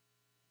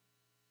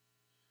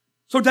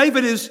 So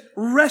David is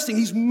resting,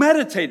 he's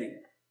meditating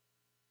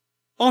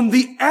on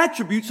the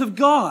attributes of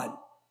God.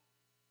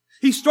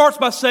 He starts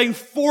by saying,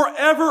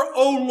 forever,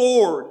 O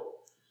Lord.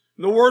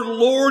 The word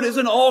Lord is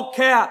in all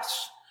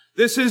caps.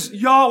 This is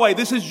Yahweh.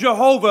 This is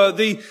Jehovah,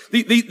 the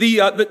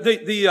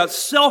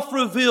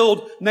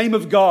self-revealed name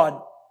of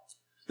God.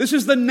 This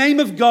is the name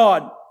of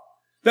God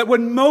that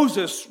when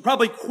Moses,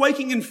 probably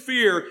quaking in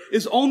fear,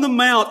 is on the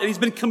mount and he's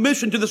been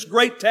commissioned to this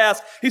great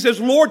task, he says,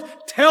 Lord,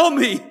 tell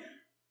me,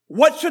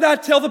 what should I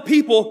tell the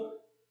people?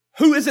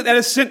 Who is it that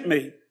has sent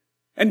me?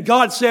 And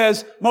God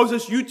says,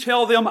 Moses, you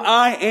tell them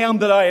I am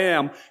that I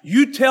am.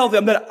 You tell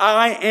them that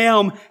I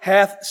am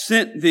hath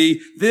sent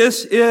thee.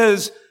 This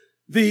is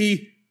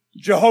the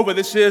Jehovah.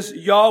 This is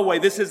Yahweh.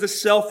 This is the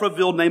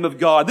self-revealed name of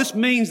God. This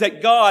means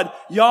that God,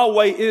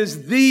 Yahweh,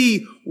 is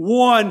the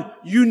one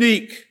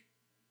unique,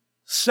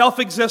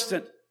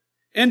 self-existent,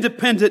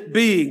 independent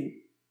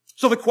being.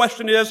 So the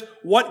question is,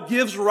 what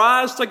gives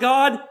rise to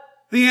God?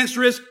 The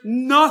answer is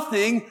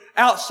nothing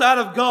outside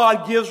of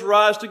God gives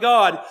rise to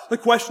God. The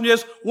question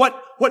is, what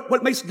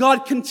makes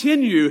God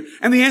continue?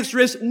 And the answer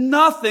is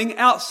nothing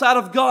outside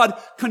of God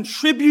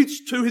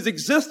contributes to his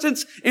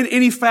existence in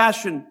any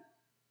fashion.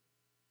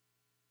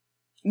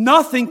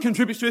 Nothing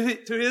contributes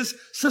to his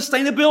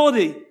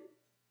sustainability.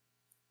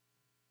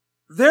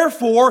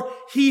 Therefore,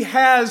 he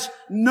has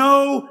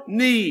no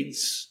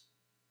needs.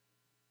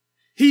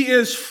 He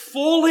is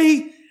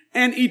fully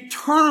and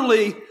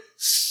eternally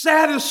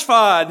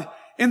satisfied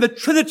in the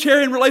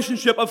Trinitarian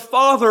relationship of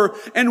Father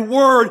and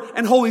Word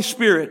and Holy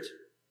Spirit.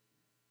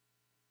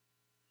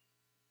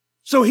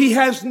 So he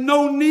has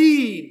no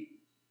need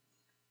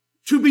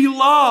to be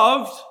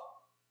loved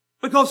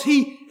because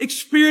he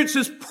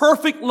experiences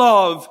perfect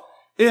love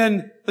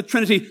in the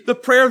Trinity. The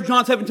prayer of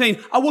John 17,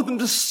 I want them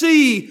to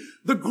see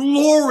the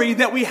glory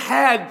that we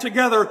had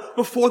together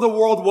before the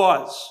world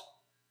was.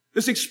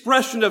 This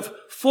expression of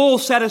full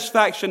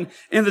satisfaction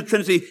in the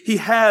Trinity. He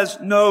has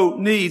no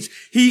needs.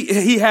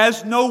 He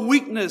has no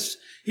weakness.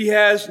 He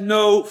has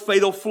no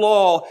fatal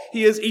flaw.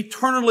 He is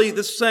eternally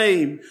the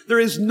same. There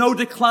is no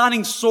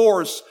declining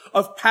source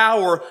of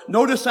power,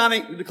 no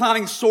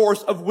declining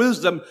source of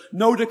wisdom,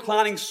 no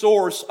declining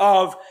source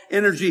of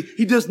energy.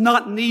 He does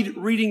not need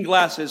reading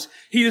glasses.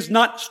 He does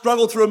not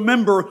struggle to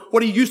remember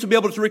what he used to be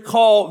able to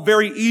recall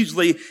very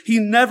easily. He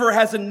never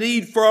has a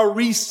need for a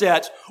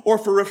reset or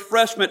for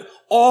refreshment.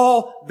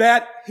 All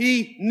that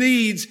he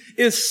needs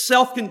is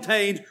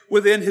self-contained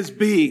within his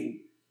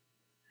being.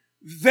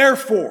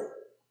 Therefore,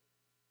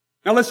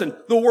 now listen,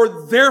 the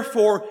word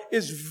therefore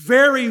is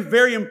very,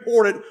 very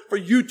important for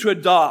you to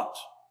adopt.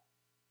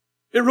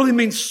 It really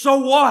means so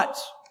what?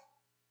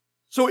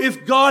 So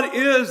if God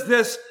is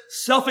this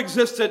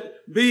self-existent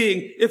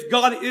being, if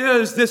God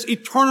is this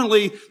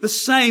eternally the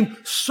same,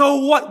 so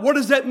what? What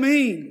does that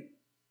mean?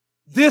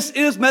 This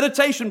is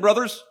meditation,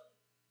 brothers.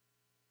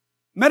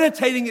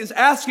 Meditating is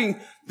asking,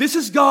 this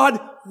is God,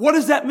 what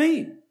does that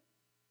mean?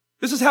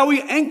 This is how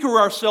we anchor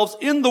ourselves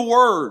in the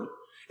Word,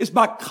 is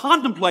by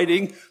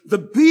contemplating the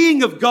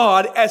being of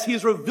God as He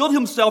has revealed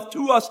Himself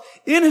to us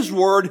in His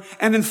Word,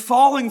 and then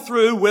following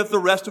through with the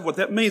rest of what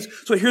that means.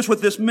 So here's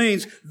what this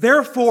means.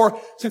 Therefore,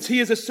 since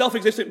He is a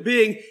self-existent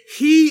being,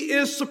 He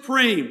is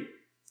supreme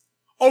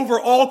over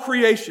all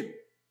creation.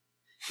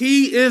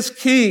 He is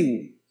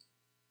King.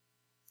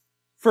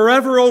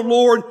 Forever, O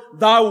Lord,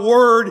 Thy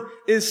word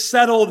is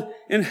settled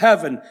in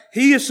heaven.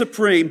 He is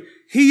supreme.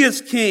 He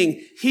is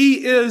King.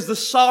 He is the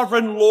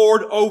sovereign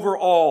Lord over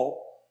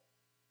all.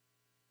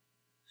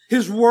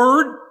 His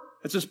word,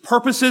 that's His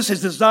purposes,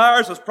 His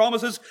desires, His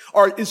promises,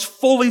 is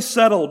fully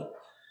settled.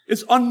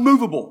 It's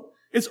unmovable.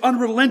 It's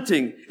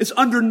unrelenting. It's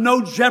under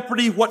no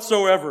jeopardy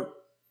whatsoever.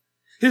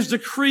 His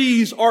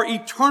decrees are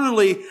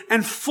eternally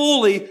and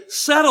fully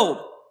settled.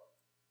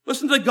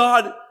 Listen to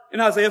God in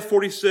Isaiah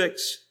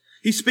 46.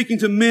 He's speaking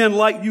to men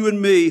like you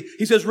and me.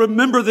 He says,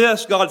 remember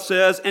this, God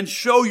says, and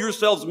show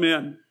yourselves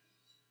men.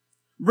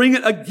 Bring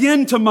it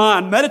again to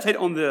mind. Meditate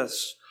on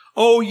this.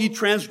 O ye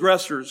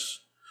transgressors,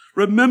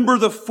 remember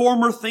the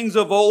former things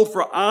of old,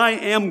 for I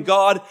am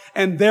God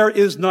and there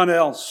is none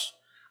else.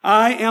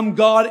 I am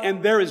God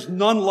and there is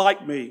none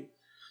like me,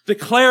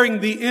 declaring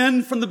the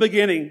end from the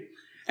beginning,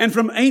 and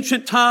from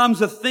ancient times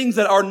the things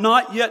that are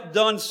not yet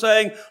done,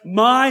 saying,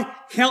 my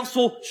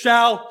counsel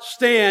shall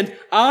stand.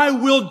 I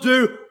will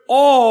do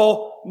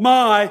all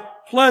my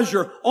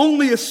pleasure.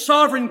 Only a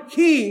sovereign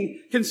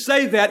king can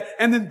say that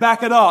and then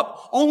back it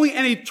up. Only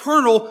an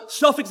eternal,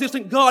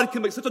 self-existent God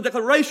can make such a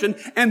declaration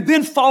and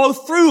then follow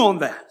through on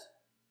that.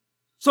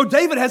 So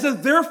David has a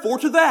therefore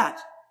to that.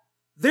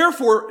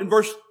 Therefore, in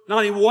verse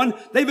 91,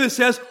 David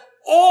says,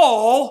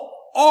 all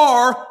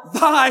are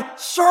thy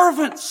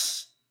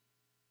servants.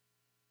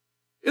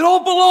 It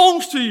all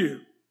belongs to you.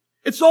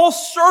 It's all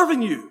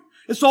serving you.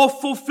 It's all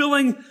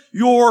fulfilling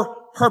your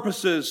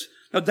purposes.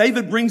 Now,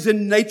 David brings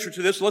in nature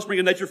to this. So let's bring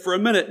in nature for a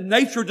minute.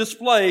 Nature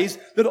displays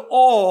that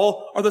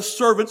all are the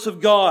servants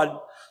of God.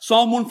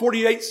 Psalm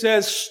 148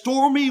 says,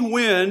 stormy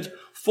wind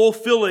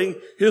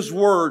fulfilling His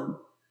word.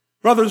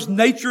 Brothers,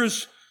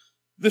 nature's,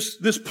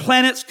 this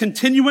planet's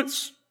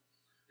continuance,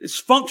 its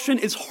function,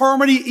 its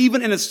harmony,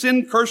 even in a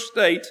sin-cursed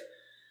state,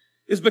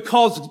 is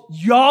because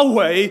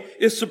Yahweh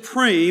is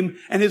supreme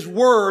and His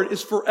word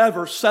is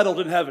forever settled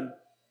in heaven.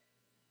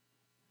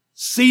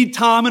 Seed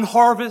time and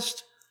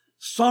harvest,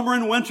 summer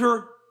and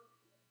winter,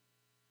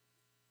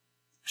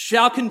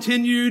 shall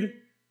continued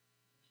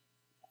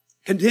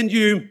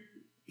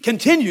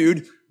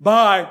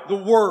by the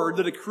word,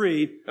 the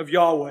decree of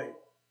Yahweh.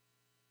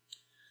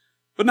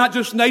 But not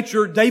just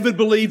nature, David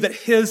believed that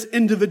his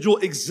individual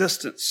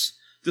existence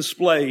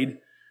displayed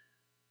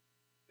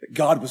that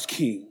God was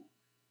king.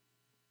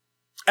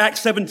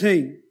 Acts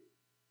 17,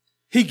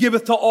 He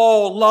giveth to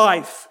all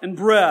life and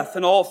breath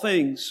and all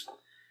things.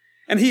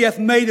 And He hath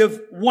made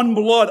of one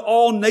blood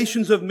all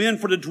nations of men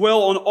for to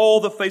dwell on all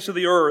the face of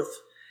the earth.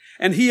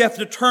 And He hath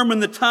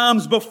determined the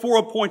times before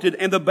appointed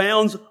and the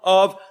bounds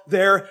of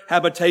their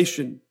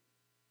habitation.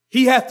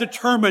 He hath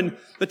determined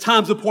the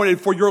times appointed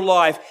for your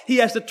life. He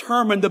has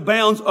determined the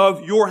bounds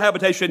of your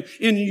habitation.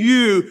 In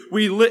you,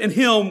 in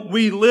Him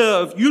we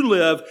live, you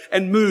live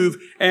and move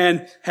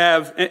and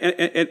have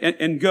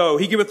and go.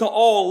 He giveth to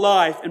all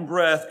life and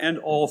breath and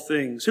all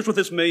things. Here's what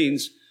this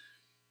means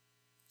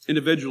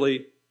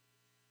individually.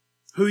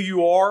 Who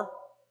you are,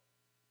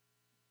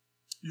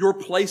 your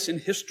place in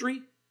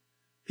history.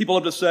 People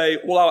love to say,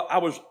 well,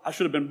 I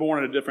should have been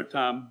born at a different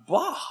time.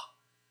 Bah!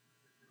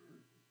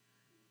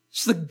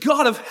 It's the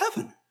God of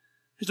heaven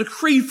has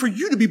decreed for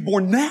you to be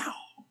born now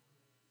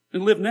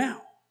and live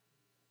now.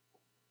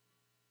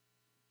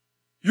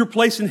 Your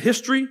place in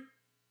history,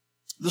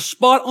 the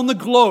spot on the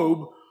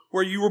globe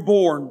where you were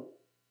born,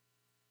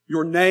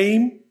 your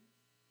name,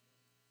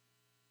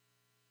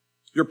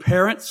 your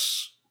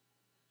parents,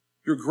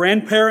 your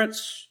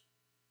grandparents,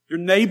 your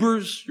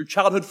neighbors, your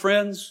childhood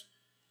friends,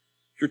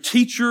 your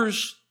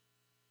teachers,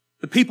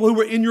 the people who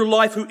were in your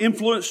life who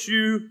influenced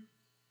you,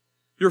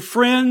 your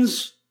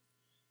friends,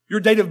 your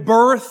date of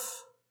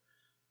birth,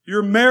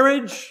 your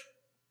marriage,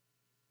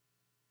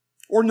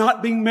 or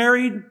not being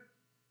married,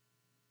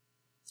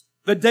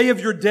 the day of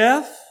your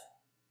death,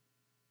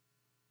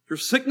 your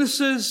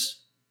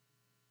sicknesses,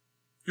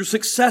 your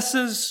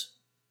successes,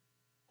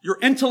 your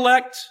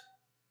intellect,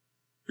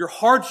 your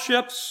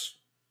hardships,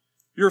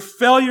 your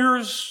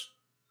failures,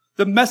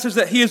 the message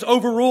that He has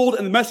overruled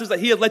and the message that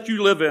He has let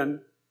you live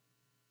in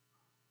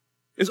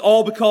is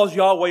all because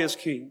Yahweh is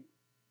king.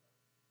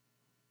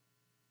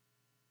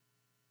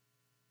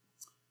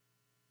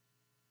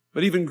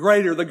 But even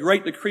greater, the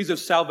great decrees of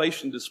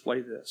salvation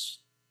display this.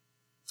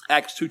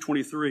 Acts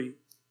 2:23.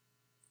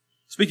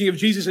 Speaking of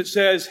Jesus, it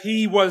says,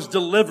 He was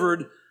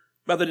delivered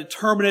by the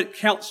determinate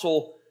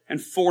counsel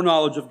and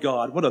foreknowledge of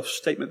God. What a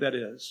statement that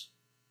is.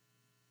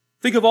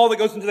 Think of all that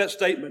goes into that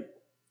statement.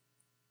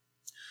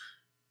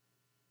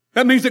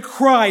 That means that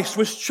Christ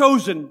was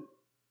chosen.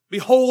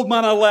 Behold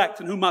mine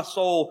elect in whom my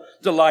soul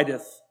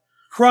delighteth.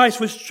 Christ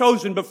was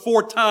chosen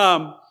before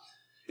time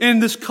in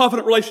this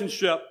covenant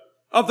relationship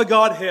of the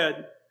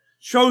Godhead,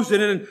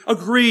 chosen and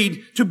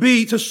agreed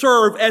to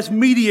serve as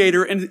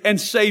mediator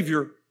and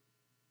Savior.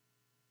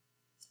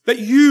 That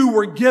you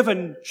were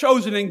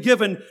chosen and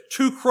given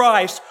to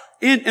Christ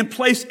and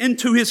placed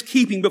into His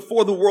keeping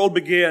before the world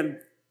began.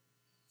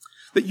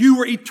 That you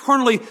were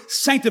eternally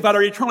sanctified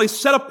or eternally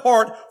set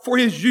apart for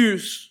His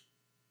use,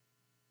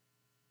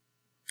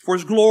 for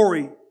His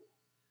glory.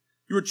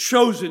 You were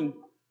chosen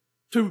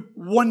to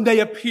one day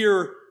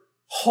appear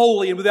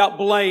holy and without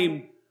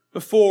blame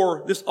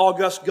before this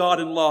august God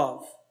in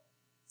love.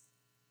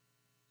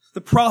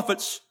 The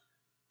prophets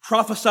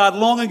prophesied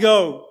long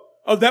ago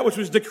of that which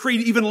was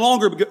decreed even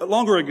longer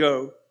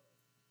ago,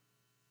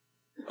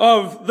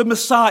 of the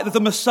Messiah, that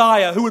the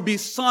Messiah, who would be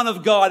Son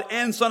of God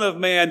and Son of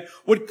Man,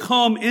 would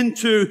come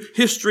into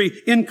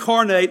history,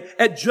 incarnate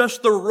at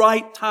just the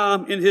right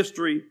time in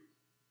history.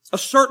 A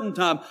certain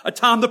time, a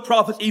time the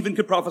prophets even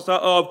could prophesy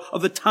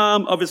of the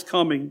time of His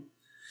coming.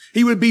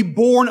 He would be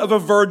born of a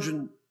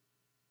virgin,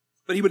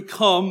 but He would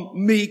come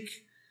meek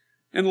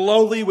and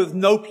lowly with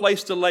no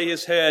place to lay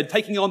His head,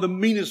 taking on the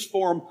meanest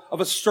form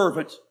of a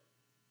servant.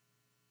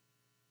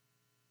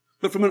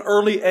 But from an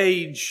early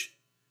age,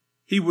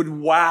 He would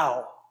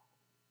wow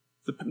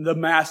the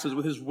masses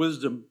with His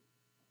wisdom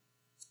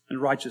and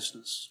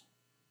righteousness.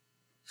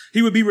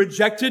 He would be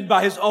rejected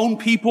by His own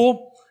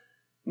people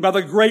and by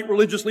the great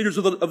religious leaders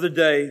of the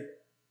day.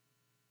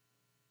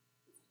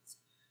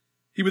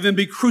 He would then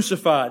be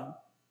crucified,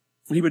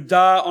 and He would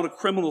die on a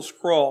criminal's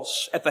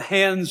cross at the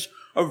hands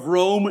of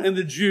Rome and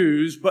the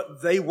Jews,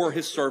 but they were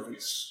His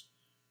servants.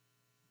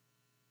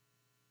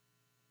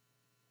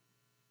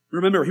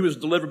 Remember, He was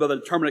delivered by the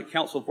determinate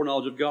counsel and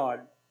foreknowledge of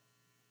God.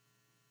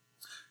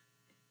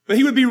 But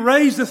He would be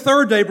raised the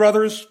third day,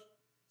 brothers.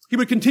 He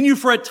would continue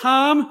for a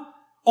time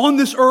on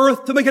this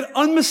earth to make it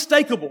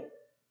unmistakable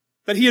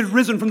that He had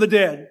risen from the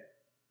dead,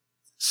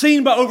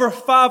 seen by over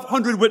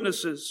 500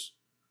 witnesses.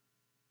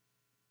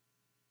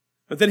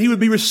 But then He would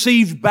be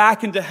received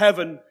back into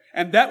heaven,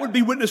 and that would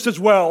be witnessed as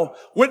well.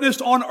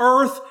 Witnessed on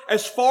earth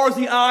as far as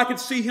the eye could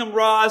see Him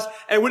rise,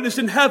 and witnessed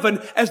in heaven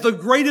as the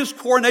greatest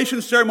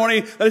coronation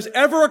ceremony that has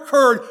ever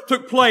occurred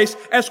took place,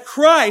 as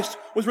Christ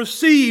was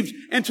received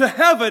into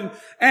heaven,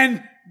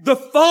 and the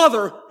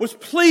Father was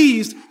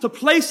pleased to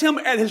place Him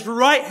at His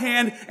right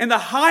hand in the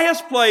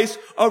highest place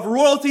of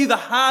royalty, the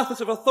highest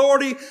place of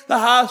authority, the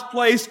highest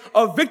place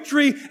of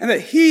victory, and that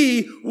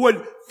He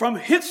would from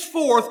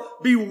henceforth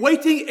be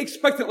waiting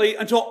expectantly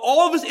until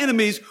all of His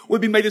enemies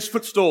would be made His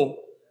footstool.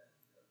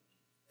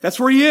 That's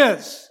where He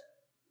is.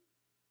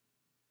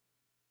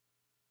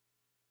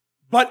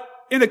 But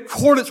in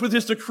accordance with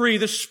His decree,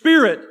 the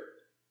Spirit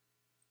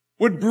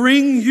would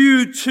bring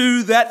you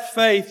to that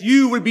faith.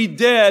 You would be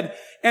dead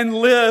and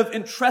live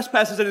in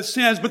trespasses and in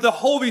sins, but the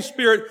Holy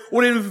Spirit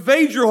would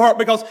invade your heart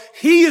because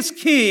He is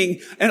King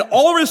and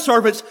all of His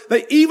servants,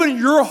 that even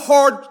your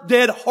hard,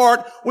 dead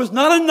heart was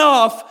not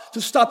enough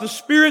to stop the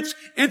Spirit's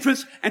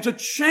entrance and to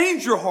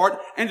change your heart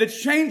and to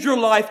change your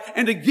life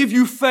and to give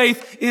you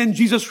faith in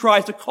Jesus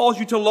Christ, to cause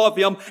you to love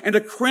Him and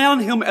to crown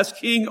Him as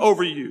King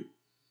over you.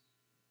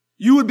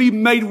 You would be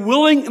made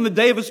willing in the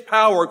day of His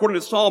power,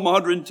 according to Psalm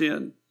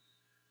 110,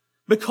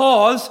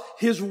 because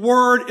His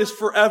word is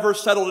forever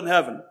settled in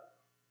heaven.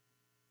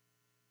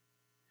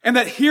 And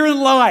that here in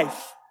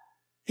life,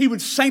 He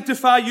would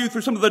sanctify you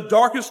through some of the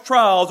darkest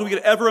trials we could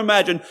ever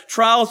imagine,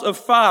 trials of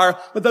fire.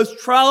 But those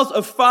trials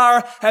of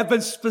fire have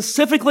been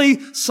specifically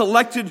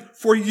selected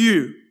for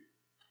you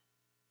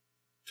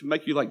to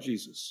make you like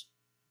Jesus.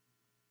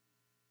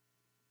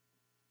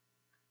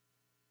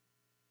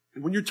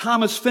 And when your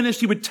time is finished,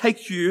 He would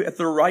take you at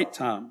the right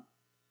time.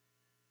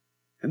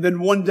 And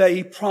then one day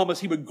He promised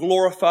He would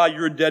glorify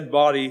your dead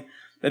body,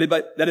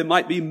 that it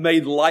might be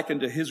made like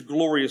unto His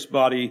glorious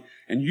body,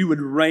 and you would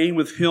reign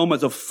with Him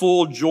as a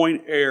full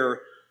joint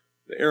heir,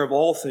 the heir of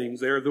all things,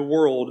 the heir of the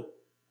world,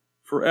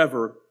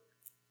 forever.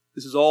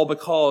 This is all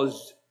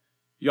because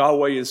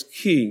Yahweh is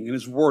King, and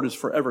His word is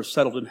forever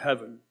settled in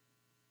heaven.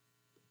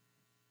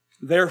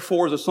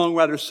 Therefore, as the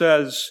songwriter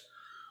says,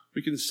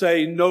 we can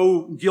say,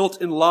 no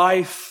guilt in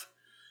life,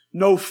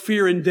 no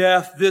fear in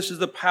death. This is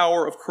the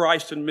power of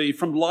Christ in me.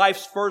 From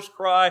life's first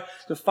cry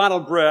to final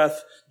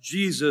breath,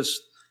 Jesus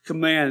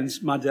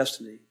commands my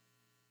destiny.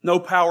 No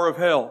power of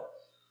hell,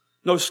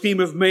 no scheme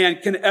of man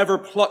can ever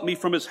pluck me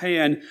from His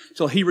hand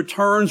till He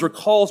returns or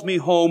calls me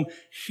home.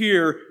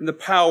 Here in the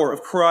power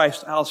of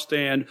Christ I'll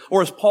stand.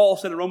 Or as Paul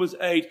said in Romans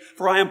 8,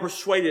 for I am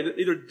persuaded that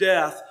neither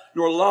death,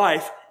 nor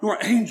life, nor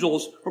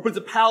angels, nor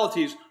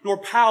principalities, nor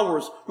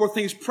powers, nor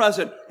things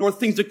present, nor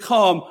things to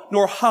come,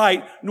 nor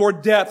height, nor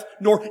depth,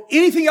 nor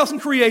anything else in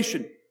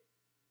creation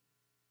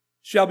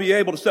shall be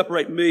able to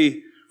separate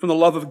me from the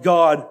love of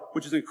God,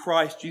 which is in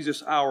Christ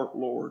Jesus our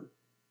Lord.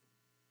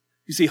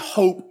 You see,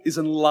 hope is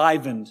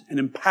enlivened and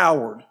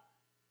empowered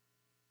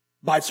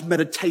by its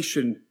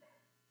meditation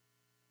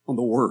on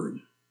the Word.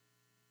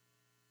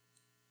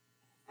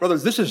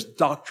 Brothers, this is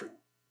doctrine.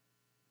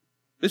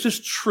 This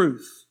is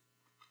truth.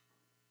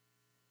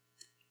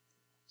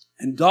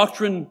 And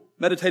doctrine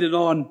meditated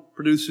on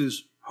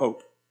produces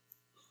hope.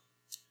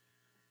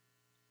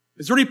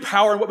 Is there any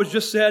power in what was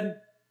just said?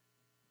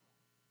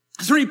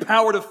 Is there any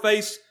power to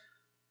face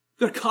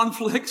the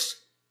conflicts?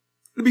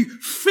 To be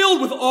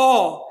filled with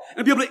awe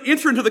and be able to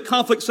enter into the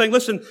conflict saying,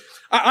 listen,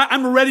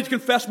 I'm ready to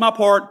confess my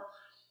part.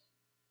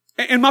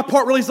 And my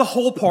part really is the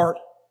whole part.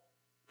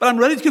 But I'm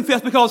ready to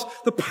confess because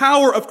the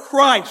power of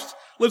Christ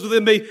lives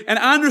within me. And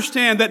I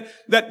understand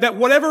that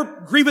whatever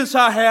grievance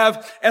I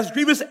have, as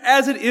grievous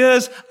as it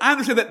is, I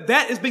understand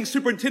that is being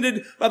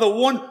superintended by the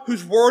one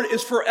whose word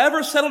is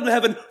forever settled in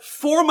heaven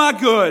for my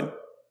good.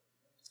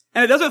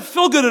 And it doesn't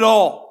feel good at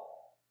all.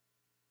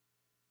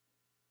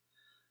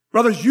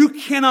 Brothers, you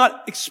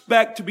cannot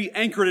expect to be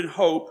anchored in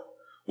hope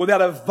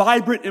without a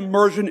vibrant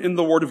immersion in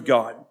the Word of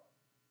God.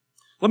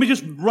 Let me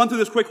just run through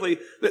this quickly.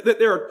 That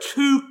there are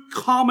two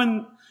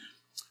common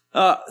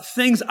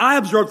things I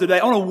observed today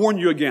I want to warn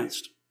you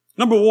against.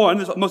 Number one,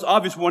 the most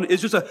obvious one,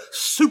 is just a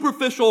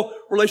superficial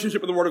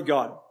relationship with the Word of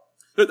God.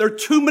 There are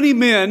too many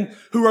men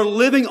who are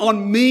living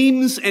on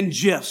memes and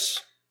GIFs.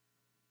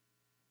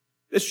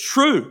 It's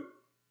true.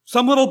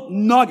 Some little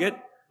nugget,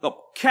 they'll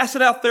cast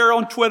it out there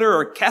on Twitter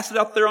or cast it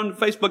out there on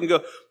Facebook and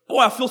go, boy,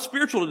 I feel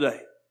spiritual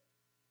today.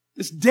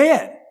 It's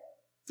dead.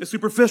 It's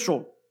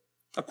superficial.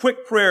 A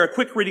quick prayer, a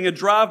quick reading, a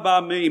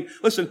drive-by meme.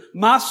 Listen,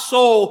 my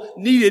soul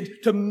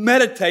needed to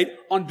meditate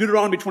on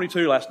Deuteronomy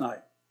 22 last night.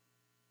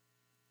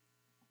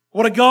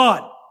 What a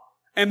God.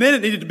 And then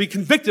it needed to be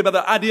convicted by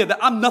the idea that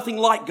I'm nothing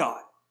like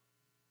God.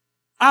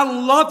 I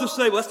love to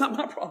say, well, that's not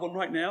my problem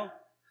right now.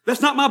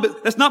 That's not my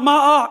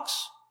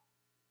ox.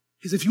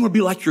 Because if you want to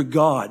be like your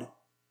God,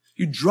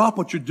 you drop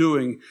what you're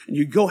doing and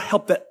you go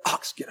help that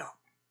ox get up.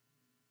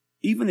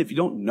 Even if you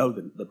don't know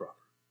the brother.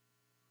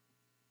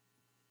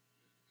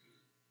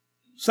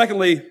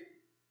 Secondly,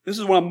 this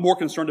is what I'm more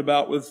concerned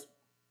about with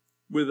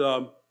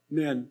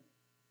men.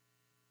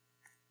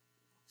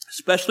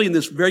 Especially in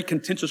this very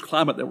contentious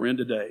climate that we're in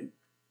today.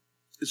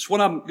 It's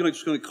what I'm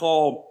just going to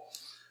call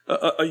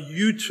a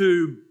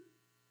YouTube,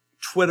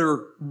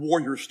 Twitter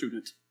warrior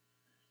student.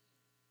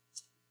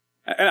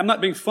 And I'm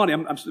not being funny.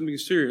 I'm being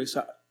serious.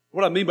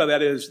 What I mean by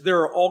that is there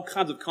are all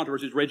kinds of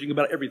controversies raging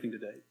about everything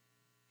today.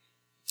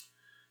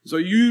 So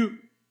you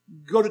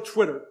go to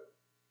Twitter.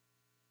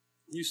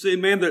 You see,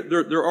 man,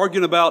 they're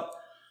arguing about,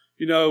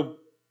 I'm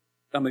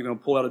not going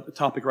to pull out a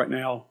topic right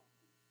now.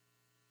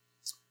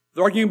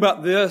 They're arguing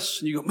about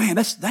this, and you go, man,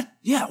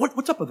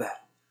 what's up with that?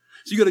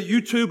 So you go to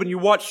YouTube and you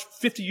watch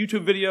 50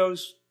 YouTube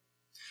videos,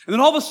 and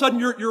then all of a sudden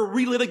you're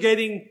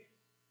relitigating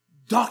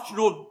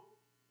doctrinal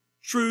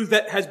truth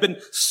that has been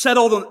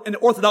settled in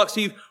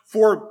orthodoxy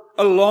for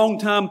a long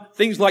time.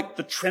 Things like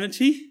the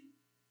Trinity.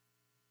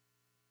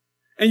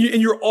 And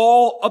you're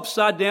all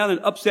upside down and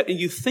upset, and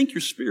you think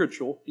you're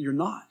spiritual, and you're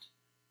not.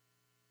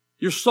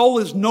 Your soul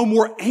is no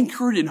more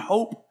anchored in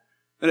hope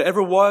than it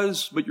ever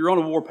was, but you're on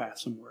a warpath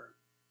somewhere.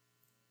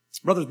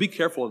 Brothers, be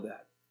careful of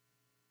that.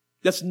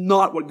 That's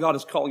not what God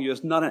is calling you.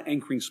 It's not an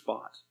anchoring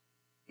spot.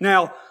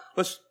 Now,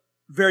 let's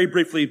very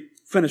briefly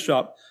finish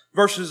up.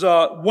 Verses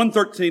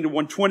 113 to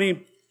 120.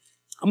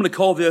 I'm going to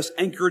call this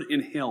anchored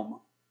in Him.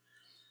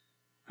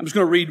 I'm just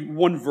going to read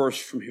one verse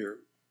from here.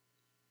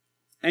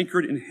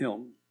 Anchored in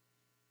Him.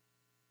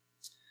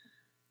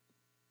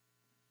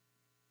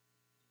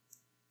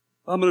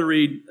 I'm going to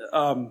read,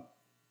 I'll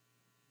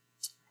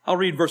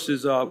read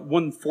verses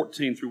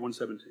 114 through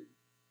 117.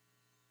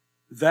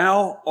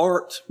 Thou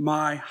art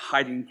my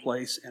hiding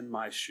place and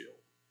my shield.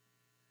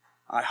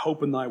 I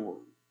hope in thy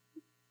word.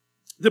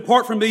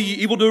 Depart from me, ye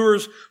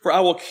evildoers, for I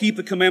will keep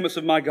the commandments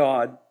of my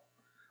God.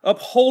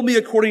 Uphold me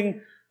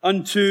according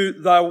unto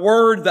thy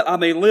word, that I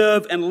may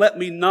live, and let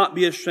me not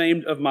be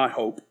ashamed of my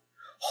hope.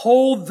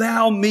 Hold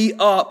thou me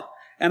up,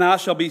 and I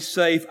shall be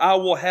safe. I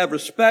will have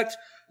respect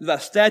to thy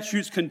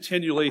statutes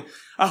continually.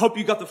 I hope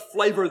you got the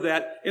flavor of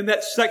that. In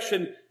that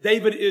section,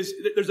 David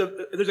there's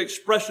an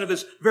expression of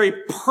this very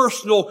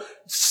personal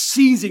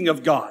seizing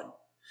of God.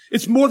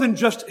 It's more than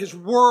just his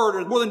word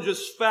or more than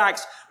just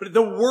facts, but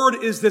the word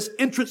is this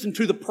entrance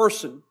into the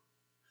person.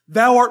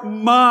 Thou art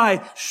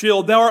my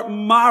shield. Thou art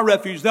my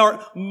refuge. Thou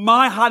art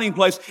my hiding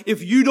place.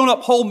 If you don't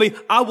uphold me,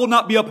 I will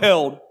not be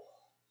upheld.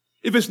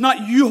 If it's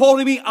not you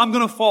holding me, I'm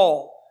going to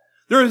fall.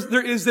 There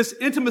is this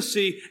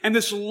intimacy and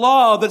this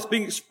love that's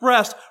being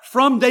expressed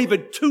from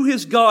David to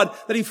his God,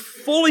 that he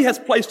fully has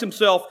placed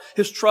himself,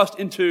 his trust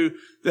into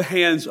the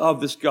hands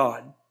of this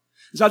God. And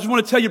so I just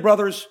want to tell you,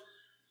 brothers,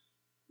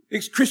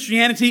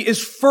 Christianity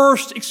is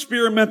first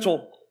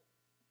experimental,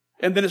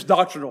 and then it's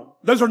doctrinal.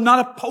 Those are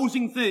not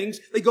opposing things.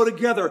 They go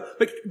together.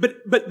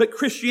 But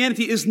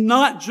Christianity is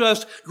not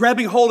just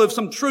grabbing hold of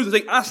some truths and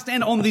saying, I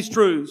stand on these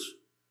truths.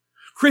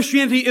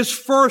 Christianity is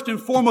first and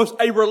foremost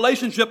a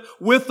relationship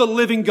with the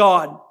living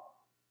God.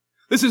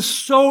 This is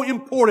so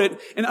important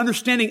in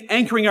understanding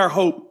anchoring our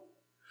hope.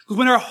 Because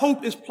when our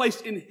hope is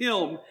placed in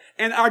Him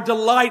and our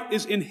delight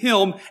is in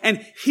Him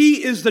and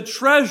He is the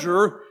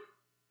treasure,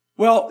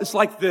 well, it's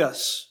like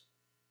this.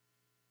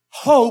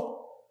 Hope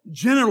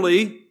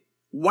generally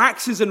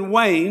waxes and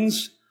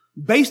wanes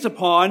based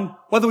upon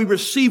whether we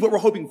receive what we're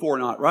hoping for or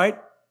not, right?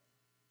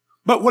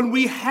 But when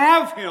we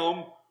have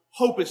Him,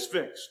 hope is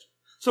fixed.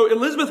 So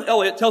Elizabeth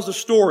Elliot tells the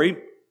story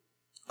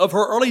of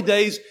her early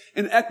days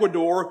in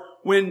Ecuador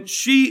when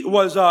she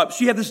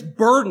had this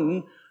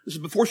burden, this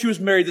is before she was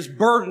married, this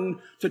burden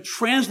to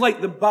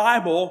translate the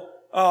Bible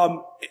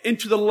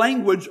into the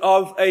language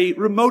of a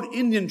remote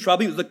Indian tribe. I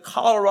think it was the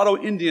Colorado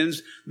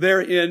Indians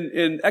there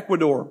in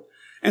Ecuador.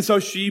 And so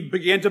she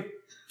began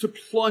to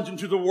plunge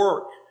into the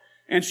work.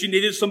 And she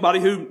needed somebody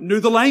who knew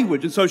the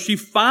language. And so she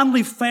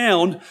finally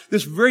found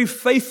this very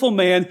faithful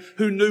man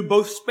who knew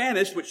both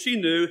Spanish, which she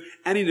knew,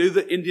 and he knew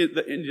the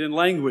Indian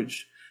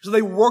language. So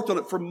they worked on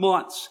it for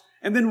months.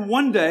 And then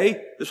one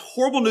day, this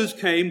horrible news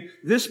came.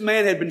 This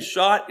man had been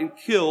shot and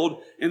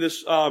killed in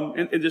this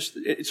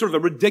sort of a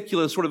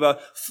ridiculous, sort of a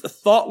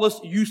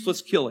thoughtless,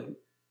 useless killing.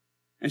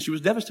 And she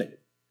was devastated.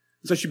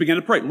 And so she began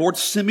to pray, Lord,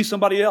 send me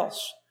somebody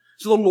else.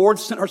 So the Lord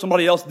sent her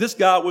somebody else. This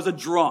guy was a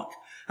drunk.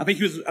 I think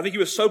he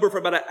was sober for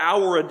about an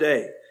hour a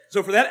day.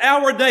 So for that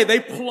hour a day, they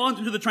plunged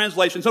into the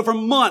translation. So for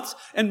months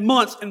and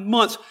months and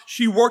months,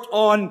 she worked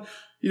on,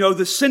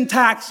 the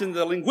syntax and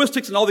the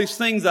linguistics and all these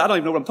things that I don't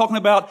even know what I'm talking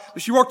about,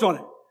 but she worked on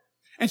it.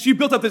 And she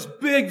built up this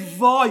big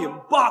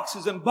volume,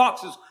 boxes and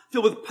boxes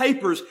filled with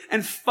papers.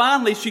 And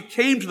finally, she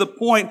came to the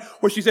point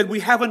where she said, we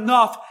have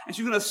enough. And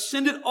she's going to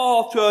send it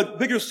off to a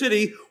bigger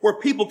city where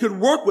people could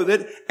work with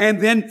it and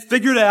then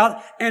figure it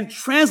out and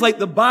translate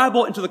the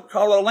Bible into the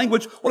Colorado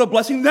language. What a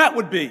blessing that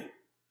would be.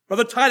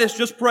 Brother Titus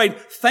just prayed,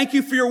 thank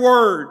you for your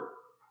word.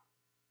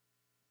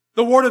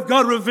 The word of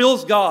God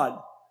reveals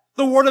God.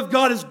 The word of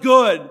God is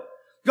good.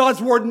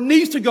 God's word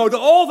needs to go to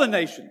all the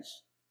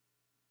nations.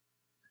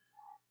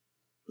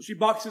 So she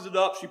boxes it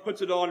up. She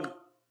puts it on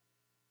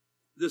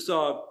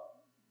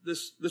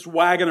this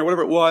wagon or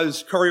whatever it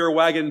was, courier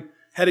wagon,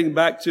 heading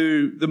back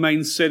to the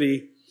main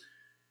city.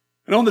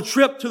 And on the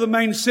trip to the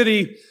main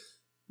city,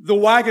 the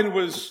wagon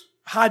was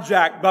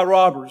hijacked by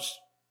robbers.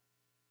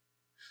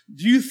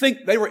 Do you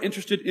think they were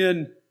interested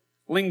in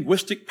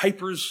linguistic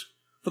papers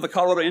for the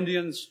Colorado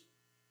Indians?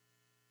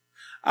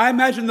 I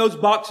imagine those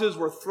boxes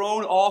were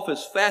thrown off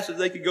as fast as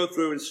they could go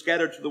through and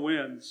scattered to the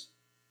winds.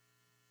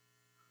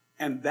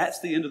 And that's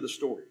the end of the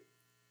story.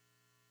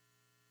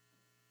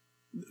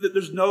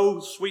 There's no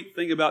sweet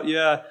thing about,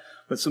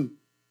 but some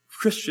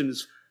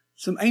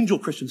angel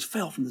Christians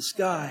fell from the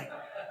sky.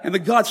 And the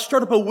God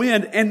stirred up a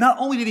wind, and not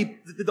only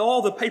did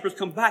all the papers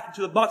come back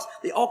into the box,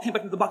 they all came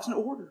back into the box in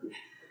order.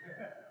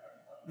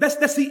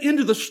 That's the end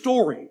of the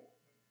story.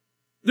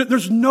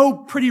 There's no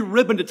pretty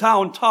ribbon to tie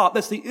on top.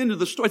 That's the end of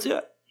the story. That's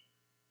it.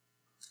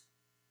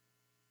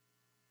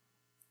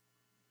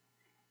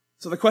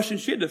 So the question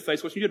she had to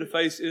face, what she had to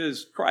face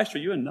is, Christ, are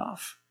you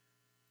enough?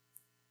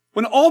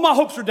 When all my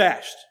hopes are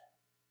dashed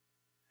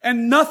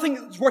and nothing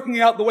is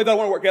working out the way that I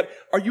want to work out,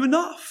 are you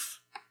enough?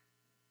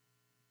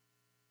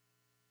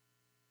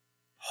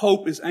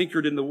 Hope is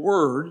anchored in the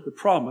word, the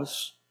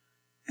promise,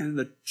 and in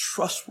the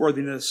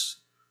trustworthiness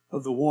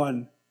of the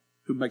one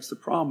who makes the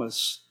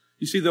promise.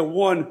 You see, the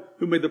one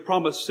who made the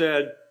promise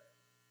said,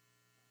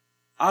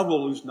 I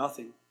will lose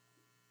nothing.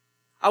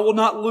 I will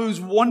not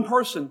lose one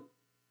person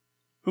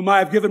whom I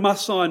have given my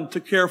son to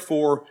care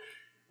for,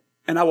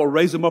 and I will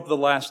raise him up the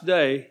last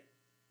day.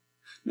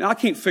 Now, I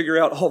can't figure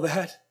out all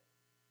that.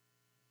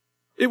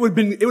 It would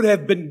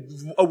have been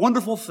a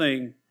wonderful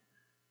thing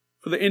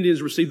for the Indians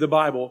to receive the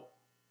Bible.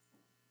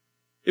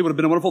 It would have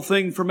been a wonderful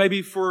thing for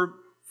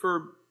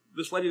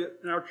this lady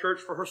in our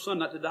church, for her son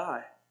not to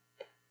die,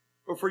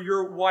 or for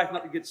your wife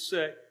not to get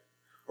sick,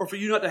 or for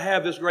you not to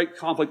have this great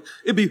conflict.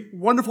 It'd be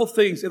wonderful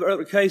things if that were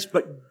the case,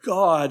 but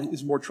God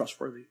is more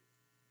trustworthy.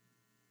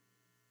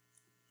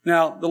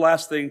 Now, the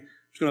last thing, I'm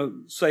just going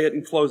to say it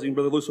in closing.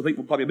 Brother Lewis, I think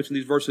we'll probably mention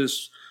these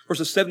verses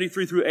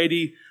 73 through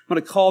 80. I'm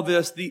going to call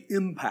this the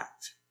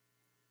impact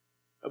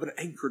of an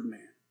anchored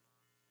man.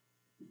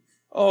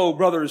 Oh,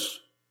 brothers,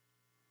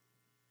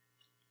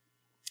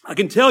 I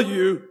can tell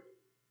you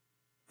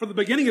from the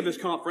beginning of this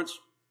conference,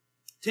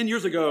 10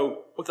 years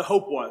ago, what the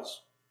hope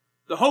was.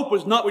 The hope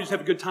was not we just have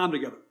a good time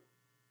together.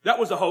 That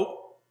was the hope.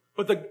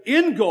 But the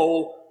end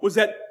goal was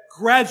that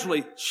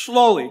gradually,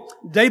 slowly,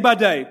 day by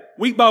day,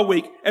 week by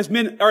week, as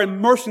men are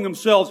immersing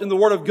themselves in the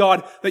Word of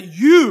God, that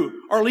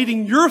you are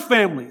leading your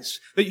families,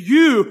 that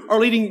you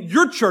are leading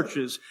your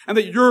churches, and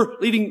that you're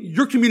leading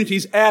your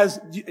communities as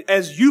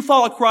you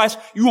follow Christ.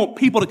 You want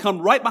people to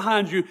come right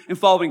behind you in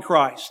following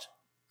Christ.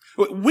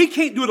 We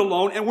can't do it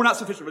alone, and we're not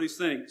sufficient for these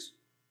things.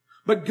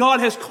 But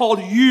God has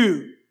called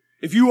you.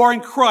 If you are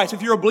in Christ,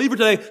 if you're a believer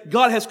today,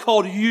 God has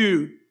called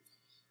you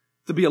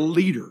to be a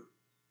leader.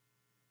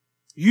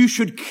 You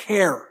should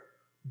care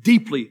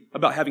deeply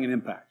about having an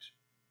impact.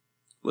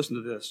 Listen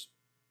to this.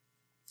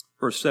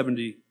 Verse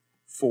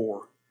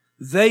 74.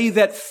 They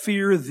that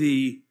fear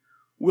thee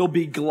will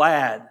be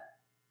glad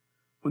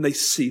when they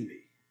see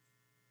me,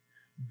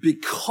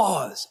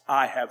 because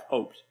I have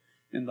hoped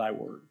in thy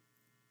word.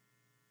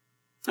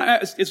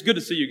 It's good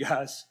to see you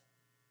guys.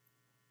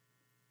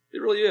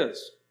 It really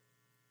is.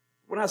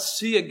 When I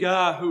see a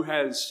guy who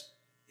has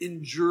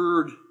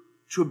endured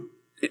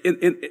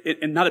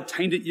and not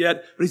attained it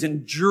yet, but he's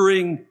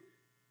enduring,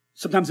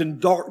 sometimes in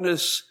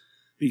darkness,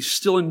 but he's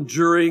still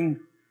enduring,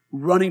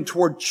 running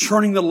toward,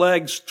 churning the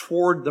legs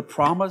toward the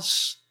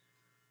promise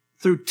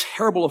through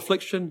terrible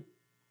affliction.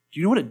 Do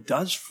you know what it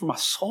does for my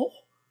soul?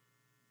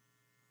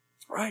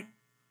 Right?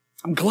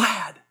 I'm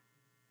glad.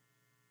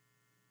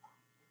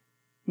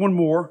 One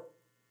more.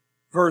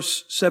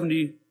 Verse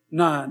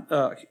 79.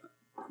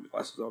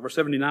 Verse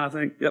 79, I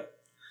think. Yep.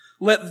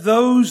 Let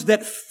those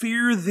that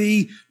fear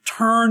thee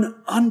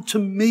turn unto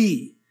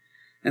me,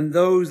 and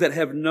those that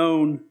have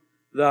known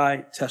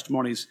thy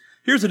testimonies.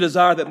 Here's a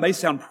desire that may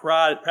sound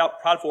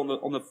prideful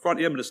on the front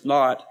end, but it's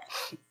not.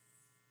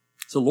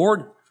 So,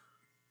 Lord,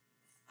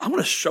 I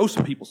want to show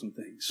some people some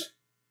things.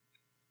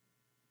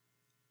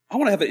 I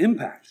want to have an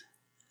impact.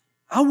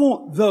 I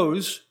want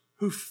those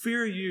who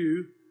fear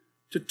you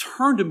to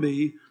turn to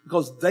me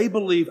because they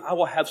believe I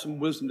will have some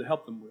wisdom to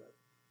help them with.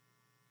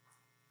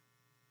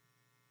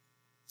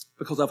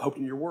 Because I've hoped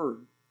in your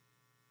word.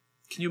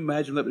 Can you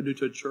imagine what we do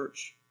to a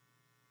church?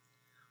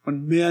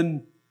 When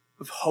men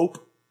of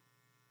hope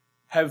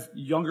have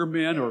younger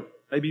men or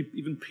maybe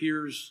even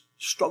peers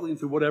struggling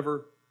through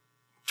whatever,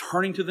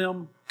 turning to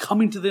them,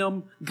 coming to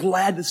them,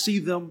 glad to see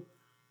them,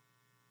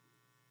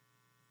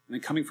 and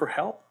then coming for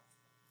help.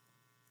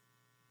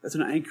 That's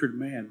an anchored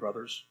man,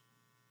 brothers.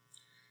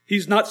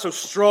 He's not so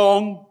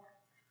strong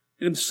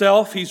in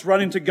himself. He's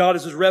running to God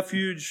as his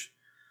refuge,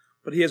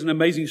 but he has an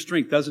amazing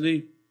strength, doesn't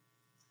he?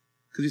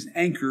 Because he's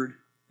anchored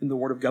in the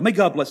Word of God. May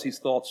God bless these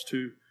thoughts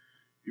to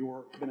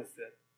your benefit.